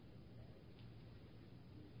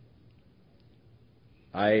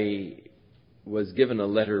 I was given a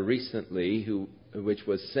letter recently which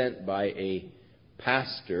was sent by a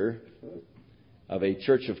pastor of a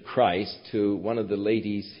Church of Christ to one of the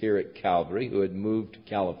ladies here at Calvary who had moved to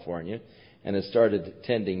California and has started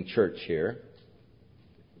attending church here.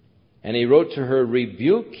 And he wrote to her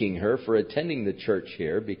rebuking her for attending the church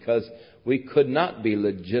here because we could not be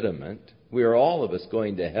legitimate. We are all of us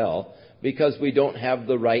going to hell because we don't have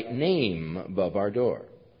the right name above our door.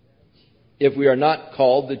 If we are not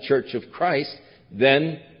called the Church of Christ,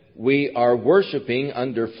 then we are worshiping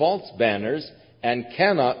under false banners and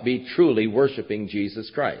cannot be truly worshiping Jesus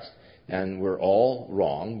Christ. And we're all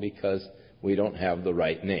wrong because we don't have the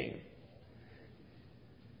right name.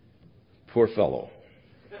 Poor fellow.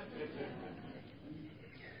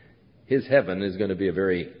 His heaven is going to be a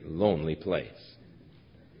very lonely place.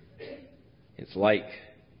 It's like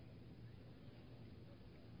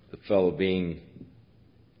the fellow being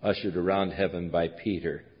ushered around heaven by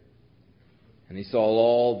Peter. And he saw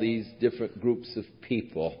all these different groups of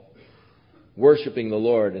people worshiping the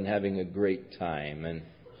Lord and having a great time. And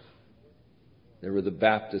there were the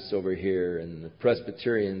Baptists over here and the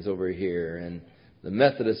Presbyterians over here and the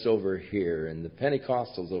Methodists over here and the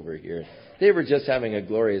Pentecostals over here. They were just having a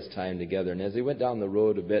glorious time together. And as they went down the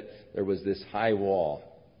road a bit, there was this high wall.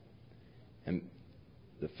 And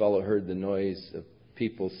the fellow heard the noise of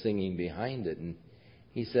people singing behind it. And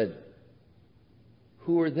he said,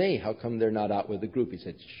 "Who are they? How come they're not out with the group?" He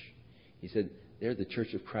said, "Shh." He said, "They're the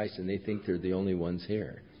Church of Christ and they think they're the only ones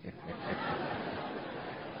here."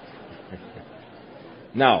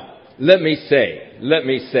 Now, let me say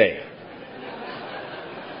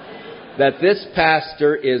that this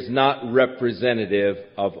pastor is not representative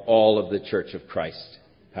of all of the Church of Christ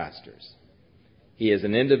pastors. He is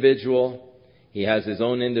an individual. He has his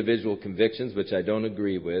own individual convictions, which I don't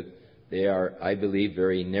agree with. They are, I believe,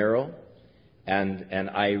 very narrow. And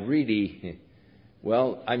I really,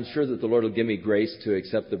 I'm sure that the Lord will give me grace to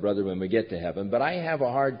accept the brother when we get to heaven. But I have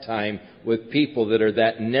a hard time with people that are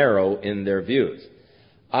that narrow in their views.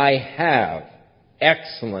 I have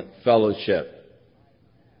excellent fellowship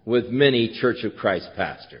with many Church of Christ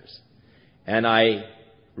pastors. And I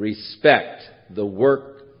respect the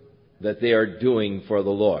work that they are doing for the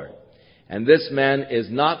Lord. And this man is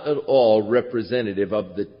not at all representative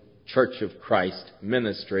of the Church of Christ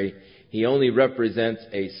ministry. He only represents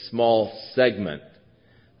a small segment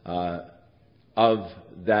of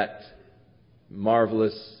that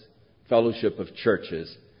marvelous fellowship of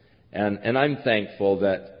churches. And I'm thankful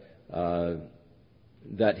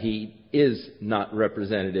that he is not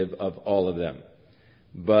representative of all of them.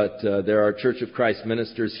 But there are Church of Christ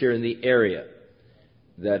ministers here in the area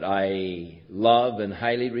that I love and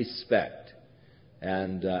highly respect.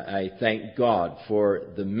 And I thank God for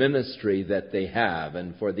the ministry that they have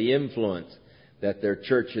and for the influence that their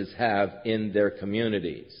churches have in their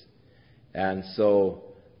communities. And so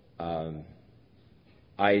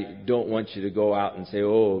I don't want you to go out and say,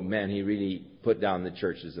 oh man, he really put down the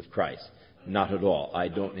churches of Christ. Not at all. I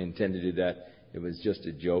don't intend to do that. It was just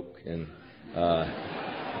a joke. And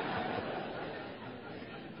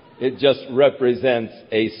it just represents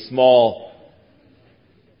a small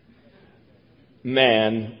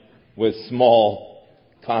man with small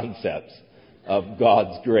concepts of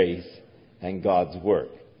God's grace and God's work.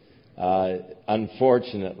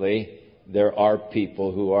 Unfortunately, there are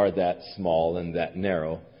people who are that small and that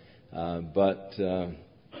narrow, but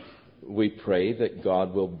we pray that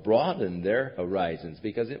God will broaden their horizons,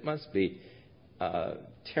 because it must be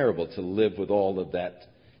terrible to live with all of that,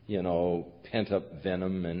 pent-up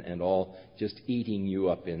venom and all just eating you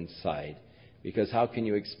up inside. Because how can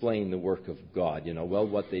you explain the work of God? Well,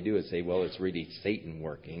 what they do is say, well, it's really Satan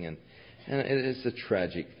working. And it's a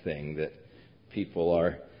tragic thing that people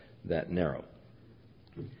are that narrow.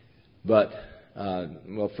 But,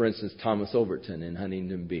 for instance, Thomas Overton in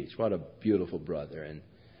Huntington Beach. What a beautiful brother. And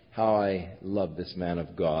how I love this man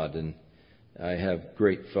of God. And I have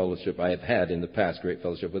great fellowship. I have had in the past great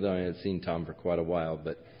fellowship with him. I haven't seen Tom for quite a while.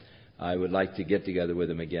 But I would like to get together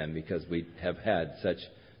with him again, because we have had such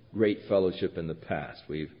great fellowship in the past.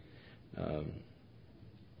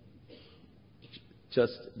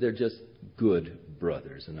 They're just good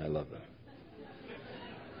brothers, and I love them.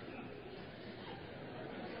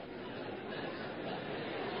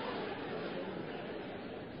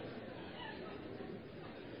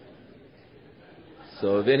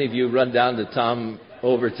 So if any of you run down to Tom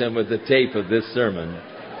Overton with the tape of this sermon,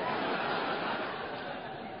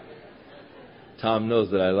 Tom knows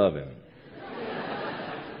that I love him.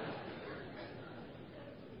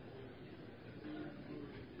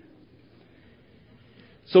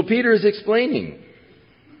 So Peter is explaining,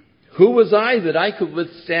 who was I that I could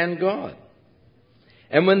withstand God?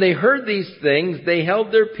 And when they heard these things, they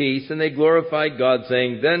held their peace and they glorified God,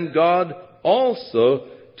 saying, then God also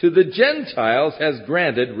to the Gentiles has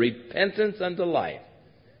granted repentance unto life.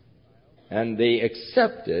 And they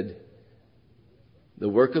accepted the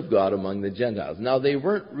work of God among the Gentiles. Now, they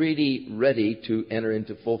weren't really ready to enter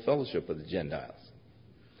into full fellowship with the Gentiles.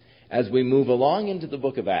 As we move along into the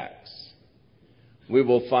book of Acts, we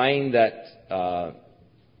will find that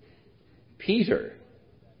Peter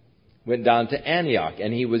went down to Antioch,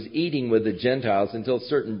 and he was eating with the Gentiles until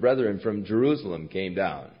certain brethren from Jerusalem came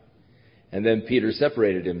down. And then Peter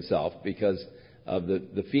separated himself because of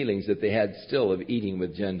the feelings that they had still of eating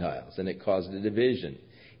with Gentiles. And it caused a division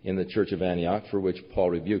in the church of Antioch, for which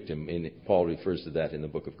Paul rebuked him. And Paul refers to that in the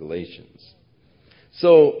book of Galatians.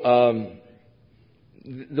 So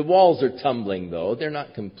the walls are tumbling, though. They're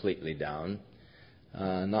not completely down.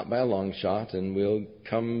 Not by a long shot. And we'll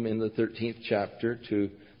come in the 13th chapter to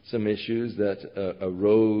some issues that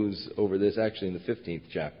arose over this. Actually, in the 15th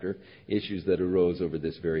chapter, issues that arose over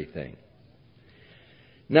this very thing.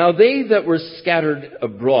 Now they that were scattered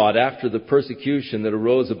abroad after the persecution that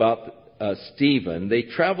arose about Stephen, they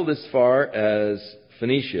traveled as far as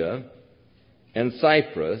Phoenicia and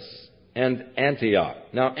Cyprus and Antioch.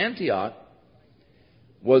 Now Antioch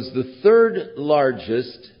was the third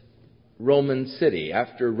largest Roman city.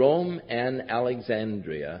 After Rome and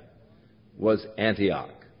Alexandria was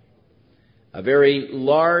Antioch. A very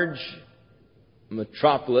large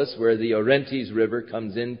metropolis where the Orontes River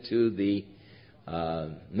comes into the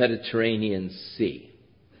Mediterranean Sea.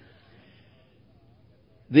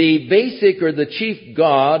 The basic or the chief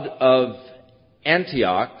god of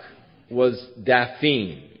Antioch was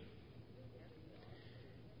Daphne.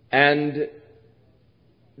 And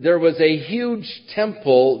there was a huge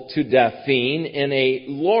temple to Daphne in a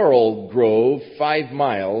laurel grove 5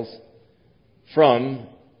 miles from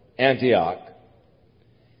Antioch.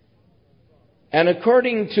 And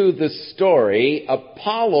according to the story,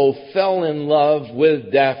 Apollo fell in love with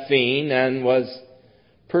Daphne and was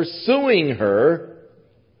pursuing her.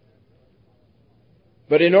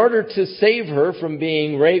 But in order to save her from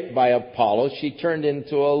being raped by Apollo, she turned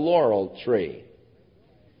into a laurel tree.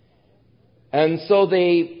 And so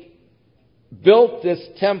they built this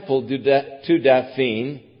temple to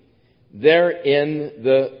Daphne there in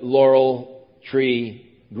the laurel tree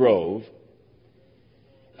grove.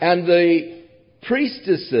 And the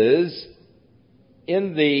priestesses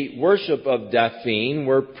in the worship of Daphne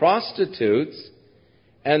were prostitutes,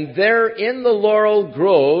 and there in the laurel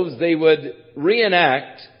groves they would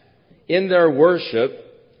reenact in their worship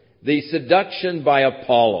the seduction by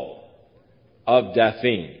Apollo of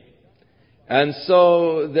Daphne. And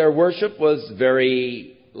so their worship was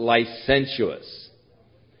very licentious.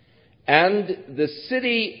 And the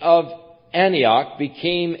city of Antioch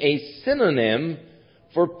became a synonym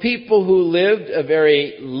for people who lived a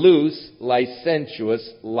very loose, licentious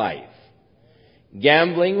life.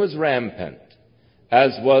 Gambling was rampant,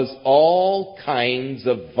 as was all kinds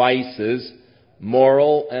of vices,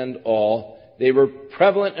 moral and all. They were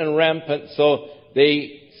prevalent and rampant, so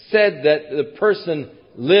they said that the person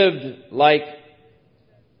lived like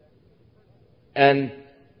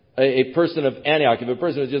a person of Antioch. If a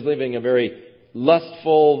person was just living a very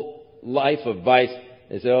lustful life of vice,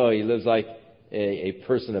 they say, oh, he lives like a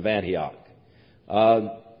person of Antioch.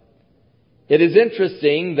 It is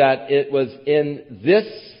interesting that it was in this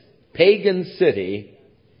pagan city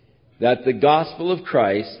that the gospel of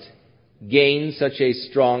Christ gained such a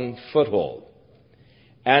strong foothold.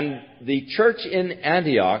 And the church in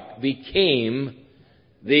Antioch became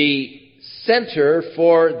the center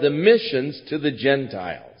for the missions to the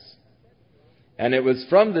Gentiles. And it was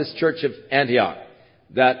from this church of Antioch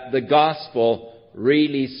that the gospel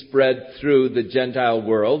really spread through the Gentile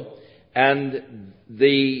world, and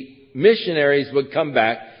the missionaries would come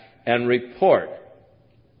back and report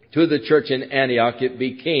to the church in Antioch. It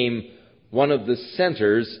became one of the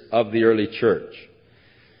centers of the early church,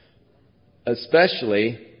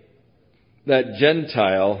 especially that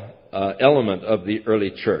Gentile element of the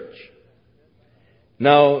early church.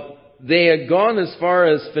 Now, they had gone as far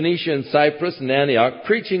as Phoenicia and Cyprus and Antioch,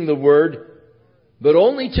 preaching the word, but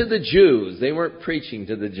only to the Jews. They weren't preaching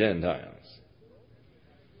to the Gentiles.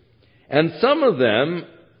 And some of them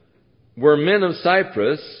were men of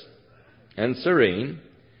Cyprus and Cyrene,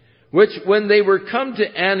 which when they were come to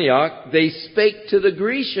Antioch, they spake to the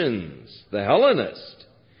Grecians, the Hellenists,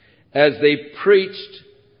 as they preached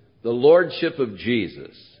the lordship of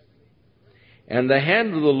Jesus. And the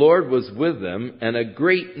hand of the Lord was with them, and a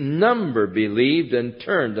great number believed and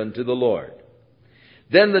turned unto the Lord.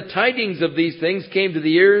 Then the tidings of these things came to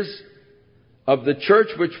the ears of the church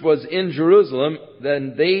which was in Jerusalem.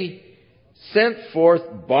 Then they sent forth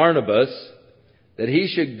Barnabas, that he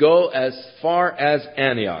should go as far as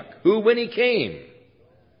Antioch. Who, when he came,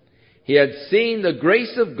 he had seen the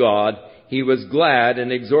grace of God, he was glad,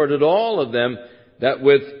 and exhorted all of them that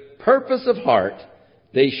with purpose of heart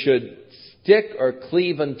they should stick or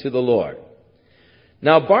cleave unto the Lord.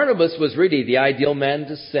 Now Barnabas was really the ideal man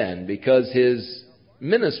to send, because his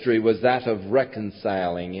ministry was that of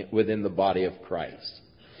reconciling within the body of Christ.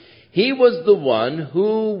 He was the one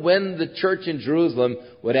who, when the church in Jerusalem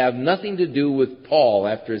would have nothing to do with Paul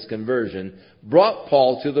after his conversion, brought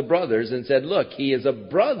Paul to the brothers and said, look, he is a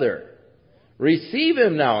brother. Receive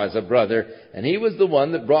him now as a brother. And he was the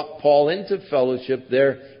one that brought Paul into fellowship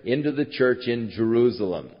there into the church in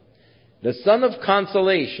Jerusalem. The son of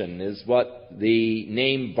consolation is what the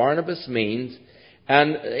name Barnabas means,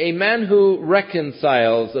 and a man who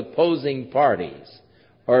reconciles opposing parties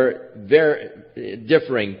or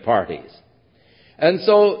differing parties. And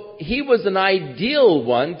so he was an ideal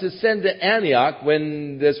one to send to Antioch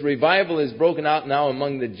when this revival is broken out now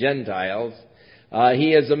among the Gentiles.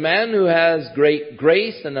 He is a man who has great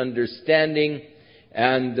grace and understanding,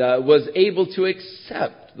 and was able to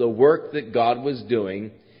accept the work that God was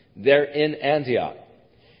doing there in Antioch.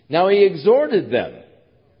 Now he exhorted them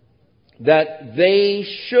that they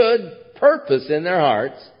should purpose in their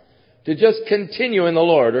hearts to just continue in the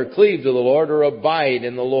Lord, or cleave to the Lord, or abide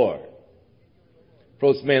in the Lord.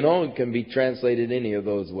 Prosmeno can be translated any of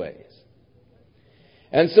those ways.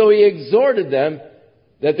 And so he exhorted them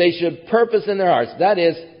that they should purpose in their hearts. That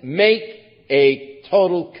is, make a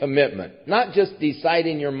total commitment. Not just decide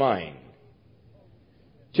in your mind.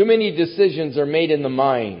 Too many decisions are made in the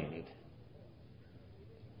mind.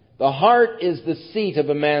 The heart is the seat of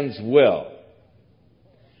a man's will.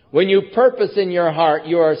 When you purpose in your heart,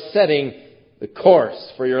 you are setting the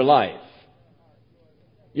course for your life.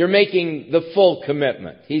 You're making the full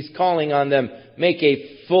commitment. He's calling on them, make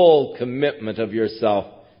a full commitment of yourself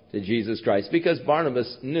to Jesus Christ. Because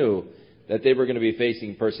Barnabas knew that they were going to be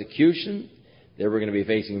facing persecution. They were going to be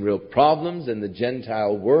facing real problems in the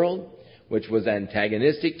Gentile world, which was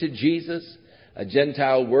antagonistic to Jesus. A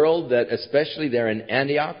Gentile world that, especially there in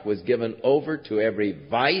Antioch, was given over to every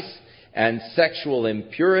vice and sexual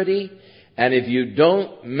impurity. And if you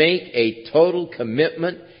don't make a total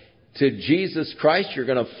commitment to Jesus Christ, you're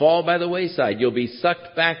going to fall by the wayside. You'll be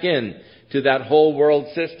sucked back in to that whole world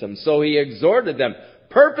system. So he exhorted them,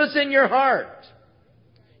 purpose in your heart.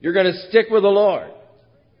 You're going to stick with the Lord.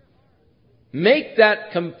 Make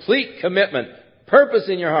that complete commitment. Purpose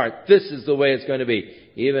in your heart. This is the way it's going to be.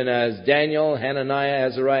 Even as Daniel, Hananiah,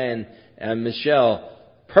 Azariah, and Mishael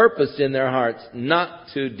purposed in their hearts not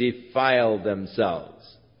to defile themselves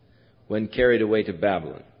when carried away to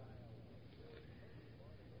Babylon.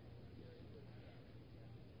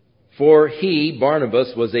 For he,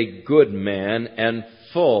 Barnabas, was a good man and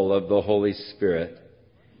full of the Holy Spirit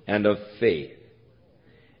and of faith.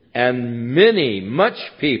 And much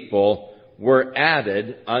people were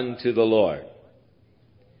added unto the Lord.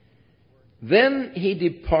 Then he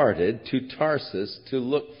departed to Tarsus to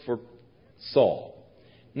look for Saul.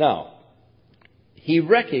 Now, he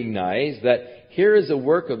recognized that here is a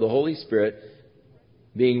work of the Holy Spirit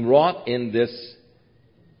being wrought in this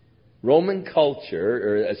Roman culture,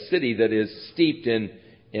 or a city that is steeped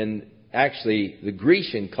in actually the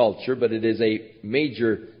Grecian culture, but it is a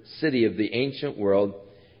major city of the ancient world.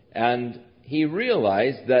 And he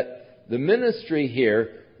realized that the ministry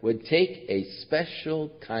here would take a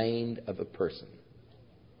special kind of a person.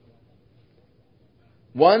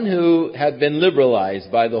 One who had been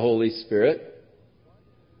liberalized by the Holy Spirit.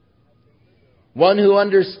 One who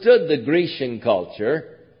understood the Grecian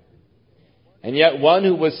culture. And yet one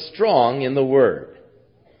who was strong in the Word.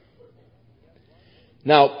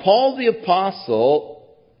 Now, Paul the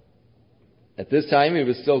Apostle, at this time he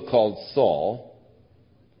was still called Saul.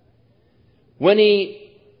 When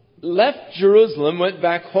he left Jerusalem, went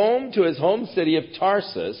back home to his home city of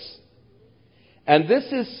Tarsus, and this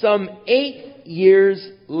is some 8 years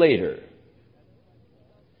later.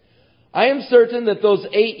 I am certain that those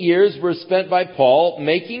 8 years were spent by Paul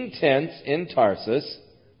making tents in Tarsus,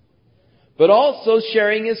 but also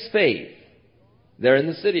sharing his faith there in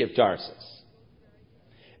the city of Tarsus,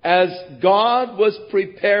 as God was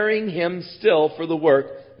preparing him still for the work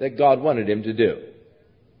that God wanted him to do.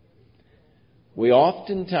 We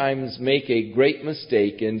oftentimes make a great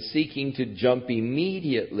mistake in seeking to jump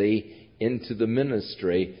immediately into the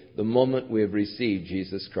ministry the moment we have received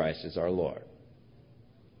Jesus Christ as our Lord.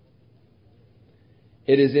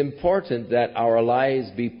 It is important that our lives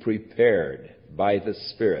be prepared by the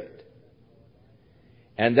Spirit.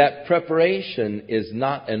 And that preparation is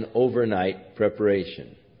not an overnight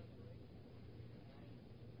preparation.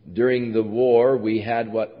 During the war, we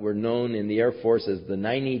had what were known in the Air Force as the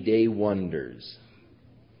 90-day wonders.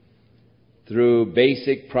 Through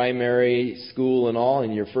basic, primary school and all,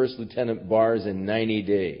 and your first lieutenant bars in 90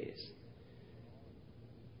 days.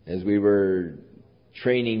 As we were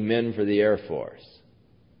training men for the Air Force.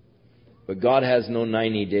 But God has no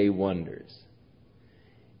 90-day wonders.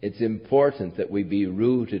 It's important that we be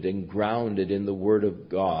rooted and grounded in the Word of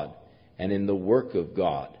God and in the work of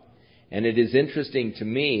God. And it is interesting to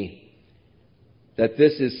me that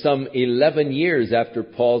this is some 11 years after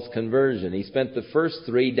Paul's conversion. He spent the first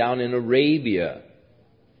 3 down in Arabia,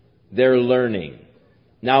 there learning.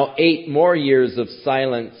 Now 8 more years of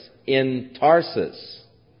silence in Tarsus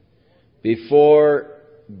before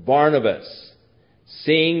Barnabas,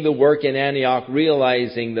 seeing the work in Antioch,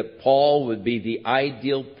 realizing that Paul would be the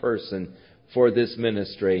ideal person for this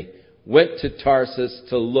ministry, went to Tarsus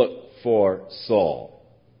to look for Saul.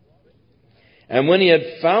 And when he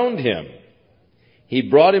had found him, he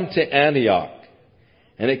brought him to Antioch.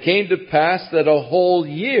 And it came to pass that a whole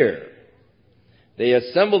year they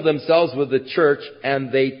assembled themselves with the church, and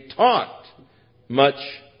they taught much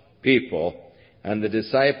people. And the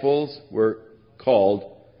disciples were called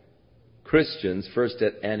Christians first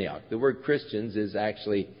at Antioch. The word Christians is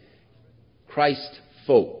actually Christ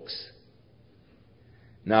folks.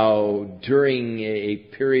 Now, during a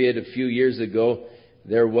period a few years ago,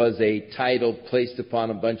 there was a title placed upon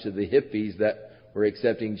a bunch of the hippies that were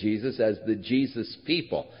accepting Jesus as the Jesus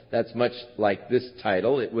people. That's much like this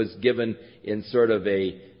title. It was given in sort of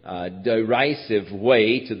a derisive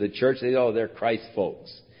way to the church. They said, oh, they're Christ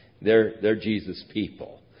folks. They're Jesus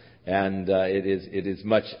people. And it is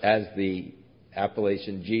much as the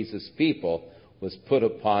appellation Jesus people was put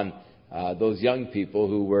upon those young people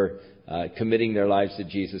who were committing their lives to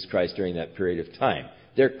Jesus Christ during that period of time.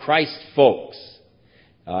 They're Christ folks.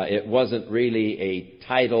 It wasn't really a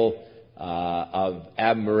title of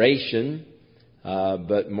admiration,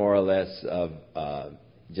 but more or less of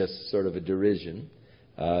just sort of a derision,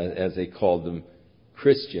 as they called them,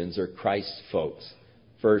 Christians or Christ folks,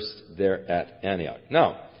 first there at Antioch.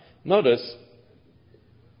 Now, notice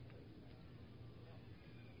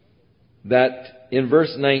that in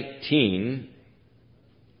verse 19,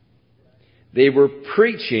 they were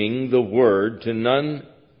preaching the word to none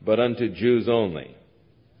but unto Jews only.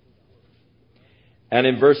 And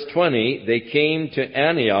in verse 20, they came to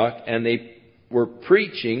Antioch, and they were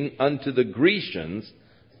preaching unto the Grecians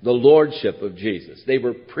the lordship of Jesus. They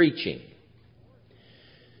were preaching.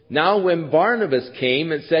 Now when Barnabas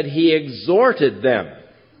came, it said he exhorted them.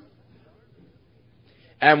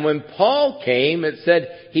 And when Paul came, it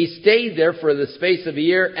said he stayed there for the space of a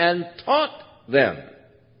year and taught them.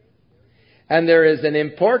 And there is an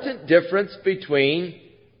important difference between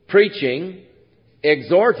preaching,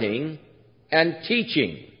 exhorting, and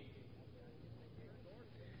teaching.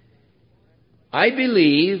 I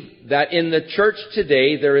believe that in the church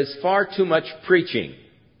today there is far too much preaching.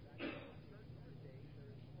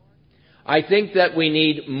 I think that we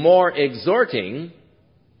need more exhorting,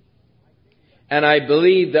 and I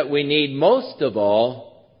believe that we need most of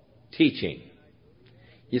all teaching.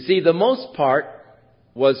 You see, the most part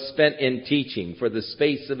was spent in teaching for the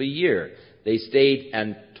space of a year. They stayed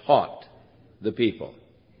and taught the people.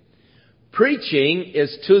 Preaching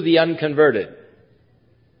is to the unconverted.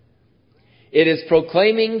 It is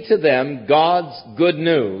proclaiming to them God's good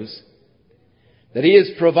news, that He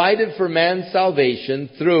has provided for man's salvation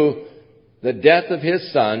through the death of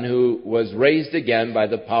His Son, who was raised again by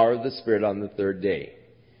the power of the Spirit on the third day.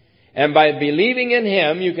 And by believing in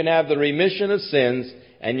Him, you can have the remission of sins,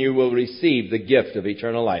 and you will receive the gift of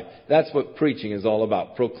eternal life. That's what preaching is all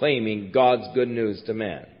about, proclaiming God's good news to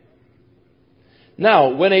man.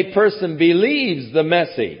 Now, when a person believes the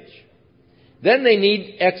message, then they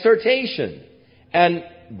need exhortation. And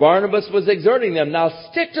Barnabas was exhorting them, now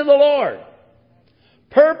stick to the Lord.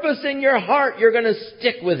 Purpose in your heart, you're going to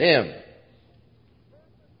stick with Him.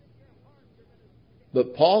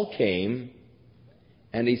 But Paul came,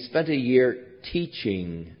 and he spent a year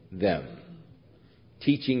teaching them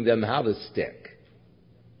how to stick,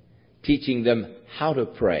 teaching them how to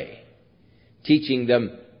pray, teaching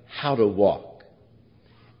them how to walk.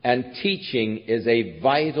 And teaching is a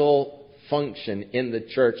vital function in the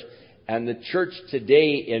church. And the church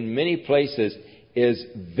today in many places is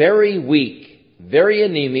very weak, very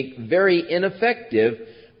anemic, very ineffective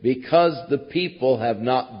because the people have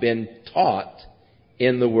not been taught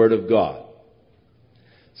in the Word of God.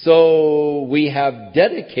 So we have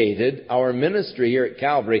dedicated our ministry here at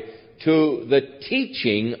Calvary to the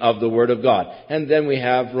teaching of the Word of God. And then we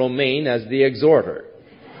have Romaine as the exhorter.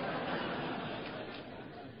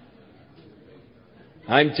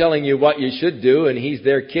 I'm telling you what you should do, and he's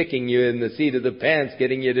there kicking you in the seat of the pants,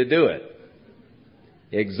 getting you to do it.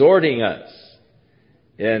 Exhorting us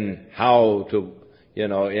in how to,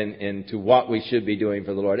 into what we should be doing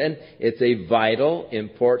for the Lord. And it's a vital,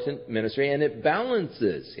 important ministry, and it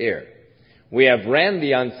balances here. We have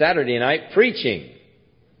Randy on Saturday night preaching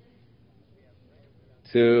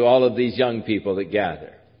to all of these young people that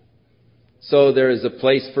gather. So there is a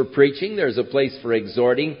place for preaching, there's a place for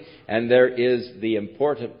exhorting, and there is the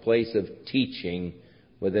important place of teaching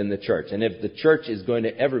within the church. And if the church is going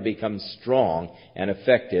to ever become strong and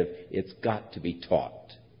effective, it's got to be taught.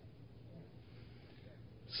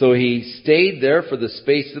 So he stayed there for the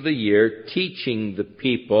space of a year, teaching the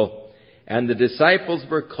people, and the disciples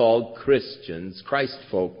were called Christians, Christ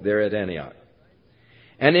folk, there at Antioch.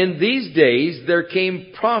 And in these days there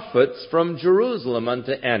came prophets from Jerusalem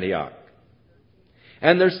unto Antioch.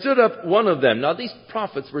 And there stood up one of them. Now these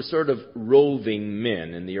prophets were sort of roving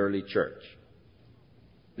men in the early church.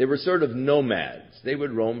 They were sort of nomads. They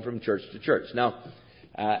would roam from church to church. Now,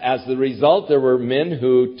 as the result, there were men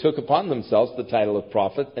who took upon themselves the title of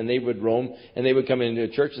prophet, and they would roam, and they would come into a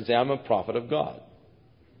church and say, I'm a prophet of God.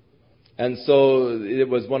 And so it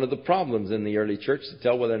was one of the problems in the early church to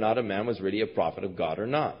tell whether or not a man was really a prophet of God or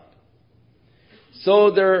not. So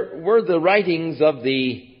there were the writings of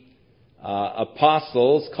the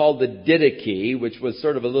apostles called the Didache, which was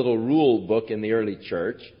sort of a little rule book in the early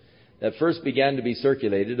church that first began to be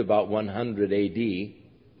circulated about 100 A.D.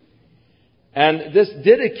 And this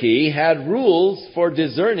Didache had rules for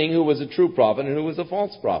discerning who was a true prophet and who was a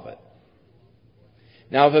false prophet.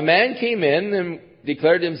 Now, if a man came in and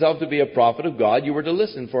declared himself to be a prophet of God, you were to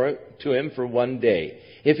listen to him for one day.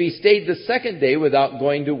 If he stayed the second day without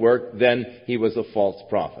going to work, then he was a false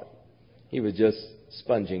prophet. He was just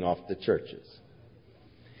sponging off the churches.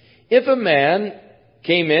 If a man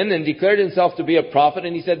came in and declared himself to be a prophet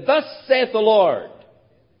and he said, Thus saith the Lord,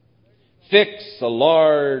 fix a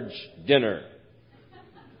large dinner.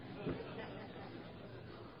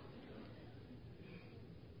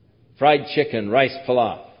 Fried chicken, rice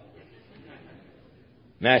pilaf,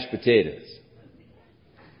 mashed potatoes.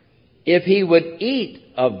 If he would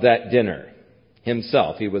eat of that dinner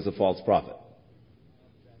himself, he was a false prophet.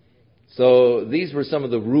 So these were some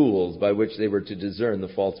of the rules by which they were to discern the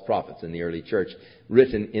false prophets in the early church,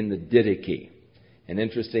 written in the Didache, an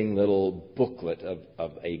interesting little booklet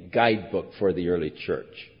of a guidebook for the early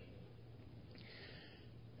church,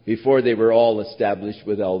 before they were all established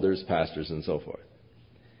with elders, pastors, and so forth.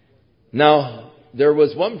 Now, there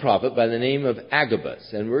was one prophet by the name of Agabus,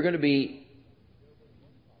 and we're going to be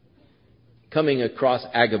coming across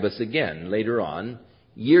Agabus again later on,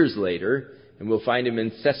 years later, and we'll find him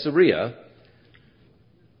in Caesarea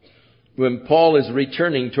when Paul is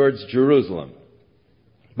returning towards Jerusalem.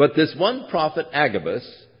 But this one prophet, Agabus,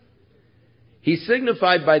 he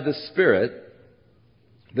signified by the Spirit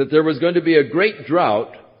that there was going to be a great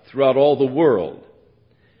drought throughout all the world,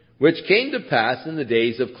 which came to pass in the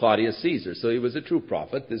days of Claudius Caesar. So he was a true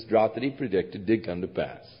prophet. This drought that he predicted did come to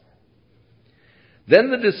pass.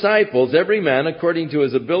 Then the disciples, every man according to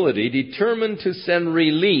his ability, determined to send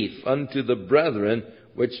relief unto the brethren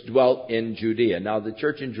which dwelt in Judea. Now the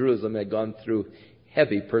church in Jerusalem had gone through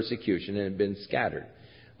heavy persecution and had been scattered.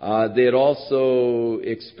 They had also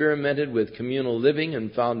experimented with communal living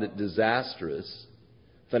and found it disastrous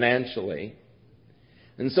financially.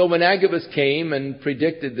 And so when Agabus came and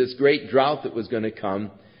predicted this great drought that was going to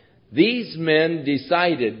come, these men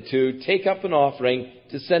decided to take up an offering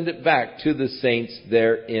to send it back to the saints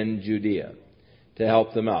there in Judea to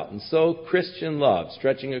help them out. And so Christian love,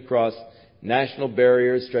 stretching across national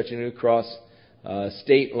barriers, stretching across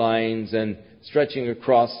state lines, and stretching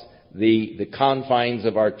across the confines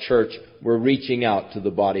of our church, were reaching out to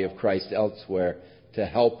the body of Christ elsewhere to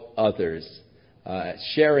help others,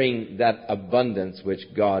 sharing that abundance which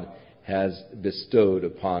God has bestowed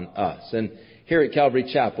upon us. And here at Calvary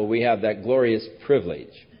Chapel, we have that glorious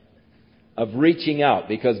privilege of reaching out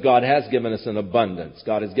because God has given us an abundance.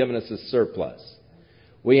 God has given us a surplus.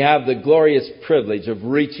 We have the glorious privilege of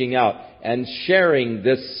reaching out and sharing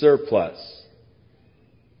this surplus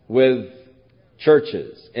with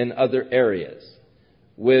churches in other areas,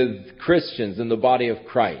 with Christians in the body of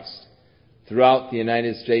Christ throughout the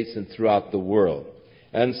United States and throughout the world.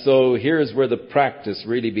 And so here's where the practice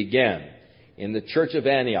really began. In the church of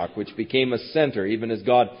Antioch, which became a center, even as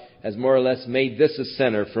God has more or less made this a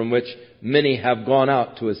center from which many have gone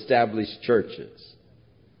out to establish churches.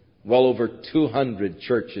 Well over 200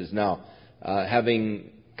 churches now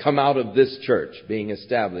having come out of this church being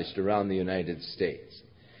established around the United States.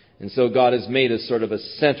 And so God has made us sort of a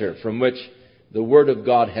center from which the Word of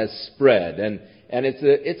God has spread. And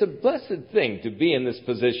it's a blessed thing to be in this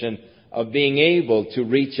position of being able to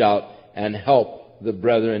reach out and help the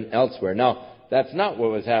brethren elsewhere. Now, that's not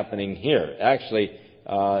what was happening here. Actually,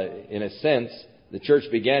 in a sense, the church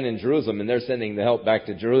began in Jerusalem and they're sending the help back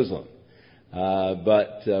to Jerusalem.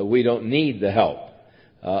 But we don't need the help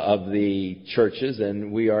of the churches,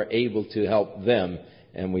 and we are able to help them,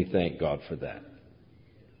 and we thank God for that.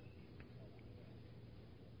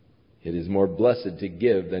 It is more blessed to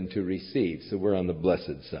give than to receive, so we're on the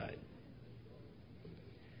blessed side.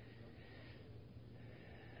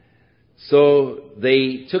 So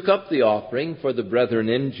they took up the offering for the brethren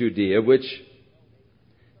in Judea, which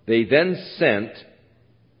they then sent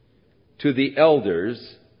to the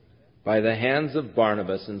elders by the hands of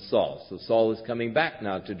Barnabas and Saul. So Saul is coming back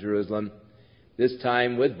now to Jerusalem, this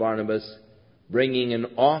time with Barnabas, bringing an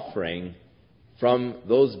offering from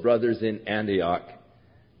those brothers in Antioch.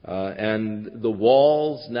 And the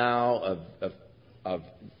walls now of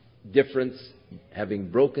difference having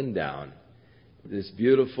broken down, this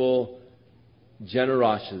beautiful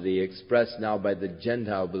generosity expressed now by the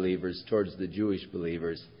Gentile believers towards the Jewish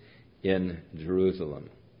believers in Jerusalem.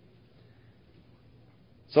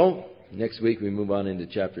 So, next week we move on into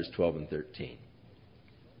chapters 12 and 13.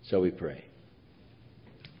 Shall we pray?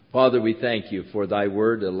 Father, we thank you for thy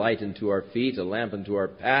word, a light unto our feet, a lamp unto our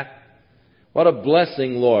path. What a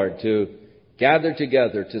blessing, Lord, to gather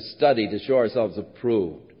together, to study, to show ourselves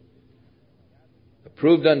approved.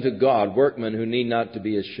 Approved unto God, workmen who need not to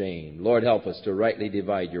be ashamed. Lord, help us to rightly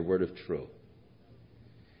divide your word of truth.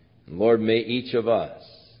 And Lord, may each of us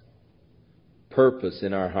purpose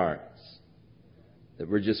in our hearts that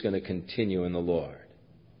we're just going to continue in the Lord.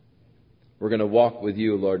 We're going to walk with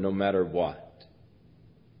you, Lord, no matter what.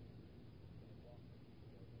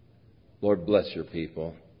 Lord, bless your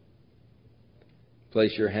people.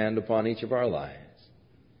 Place your hand upon each of our lives.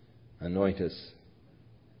 Anoint us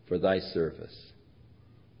for thy service.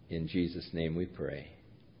 In Jesus' name we pray.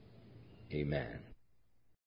 Amen.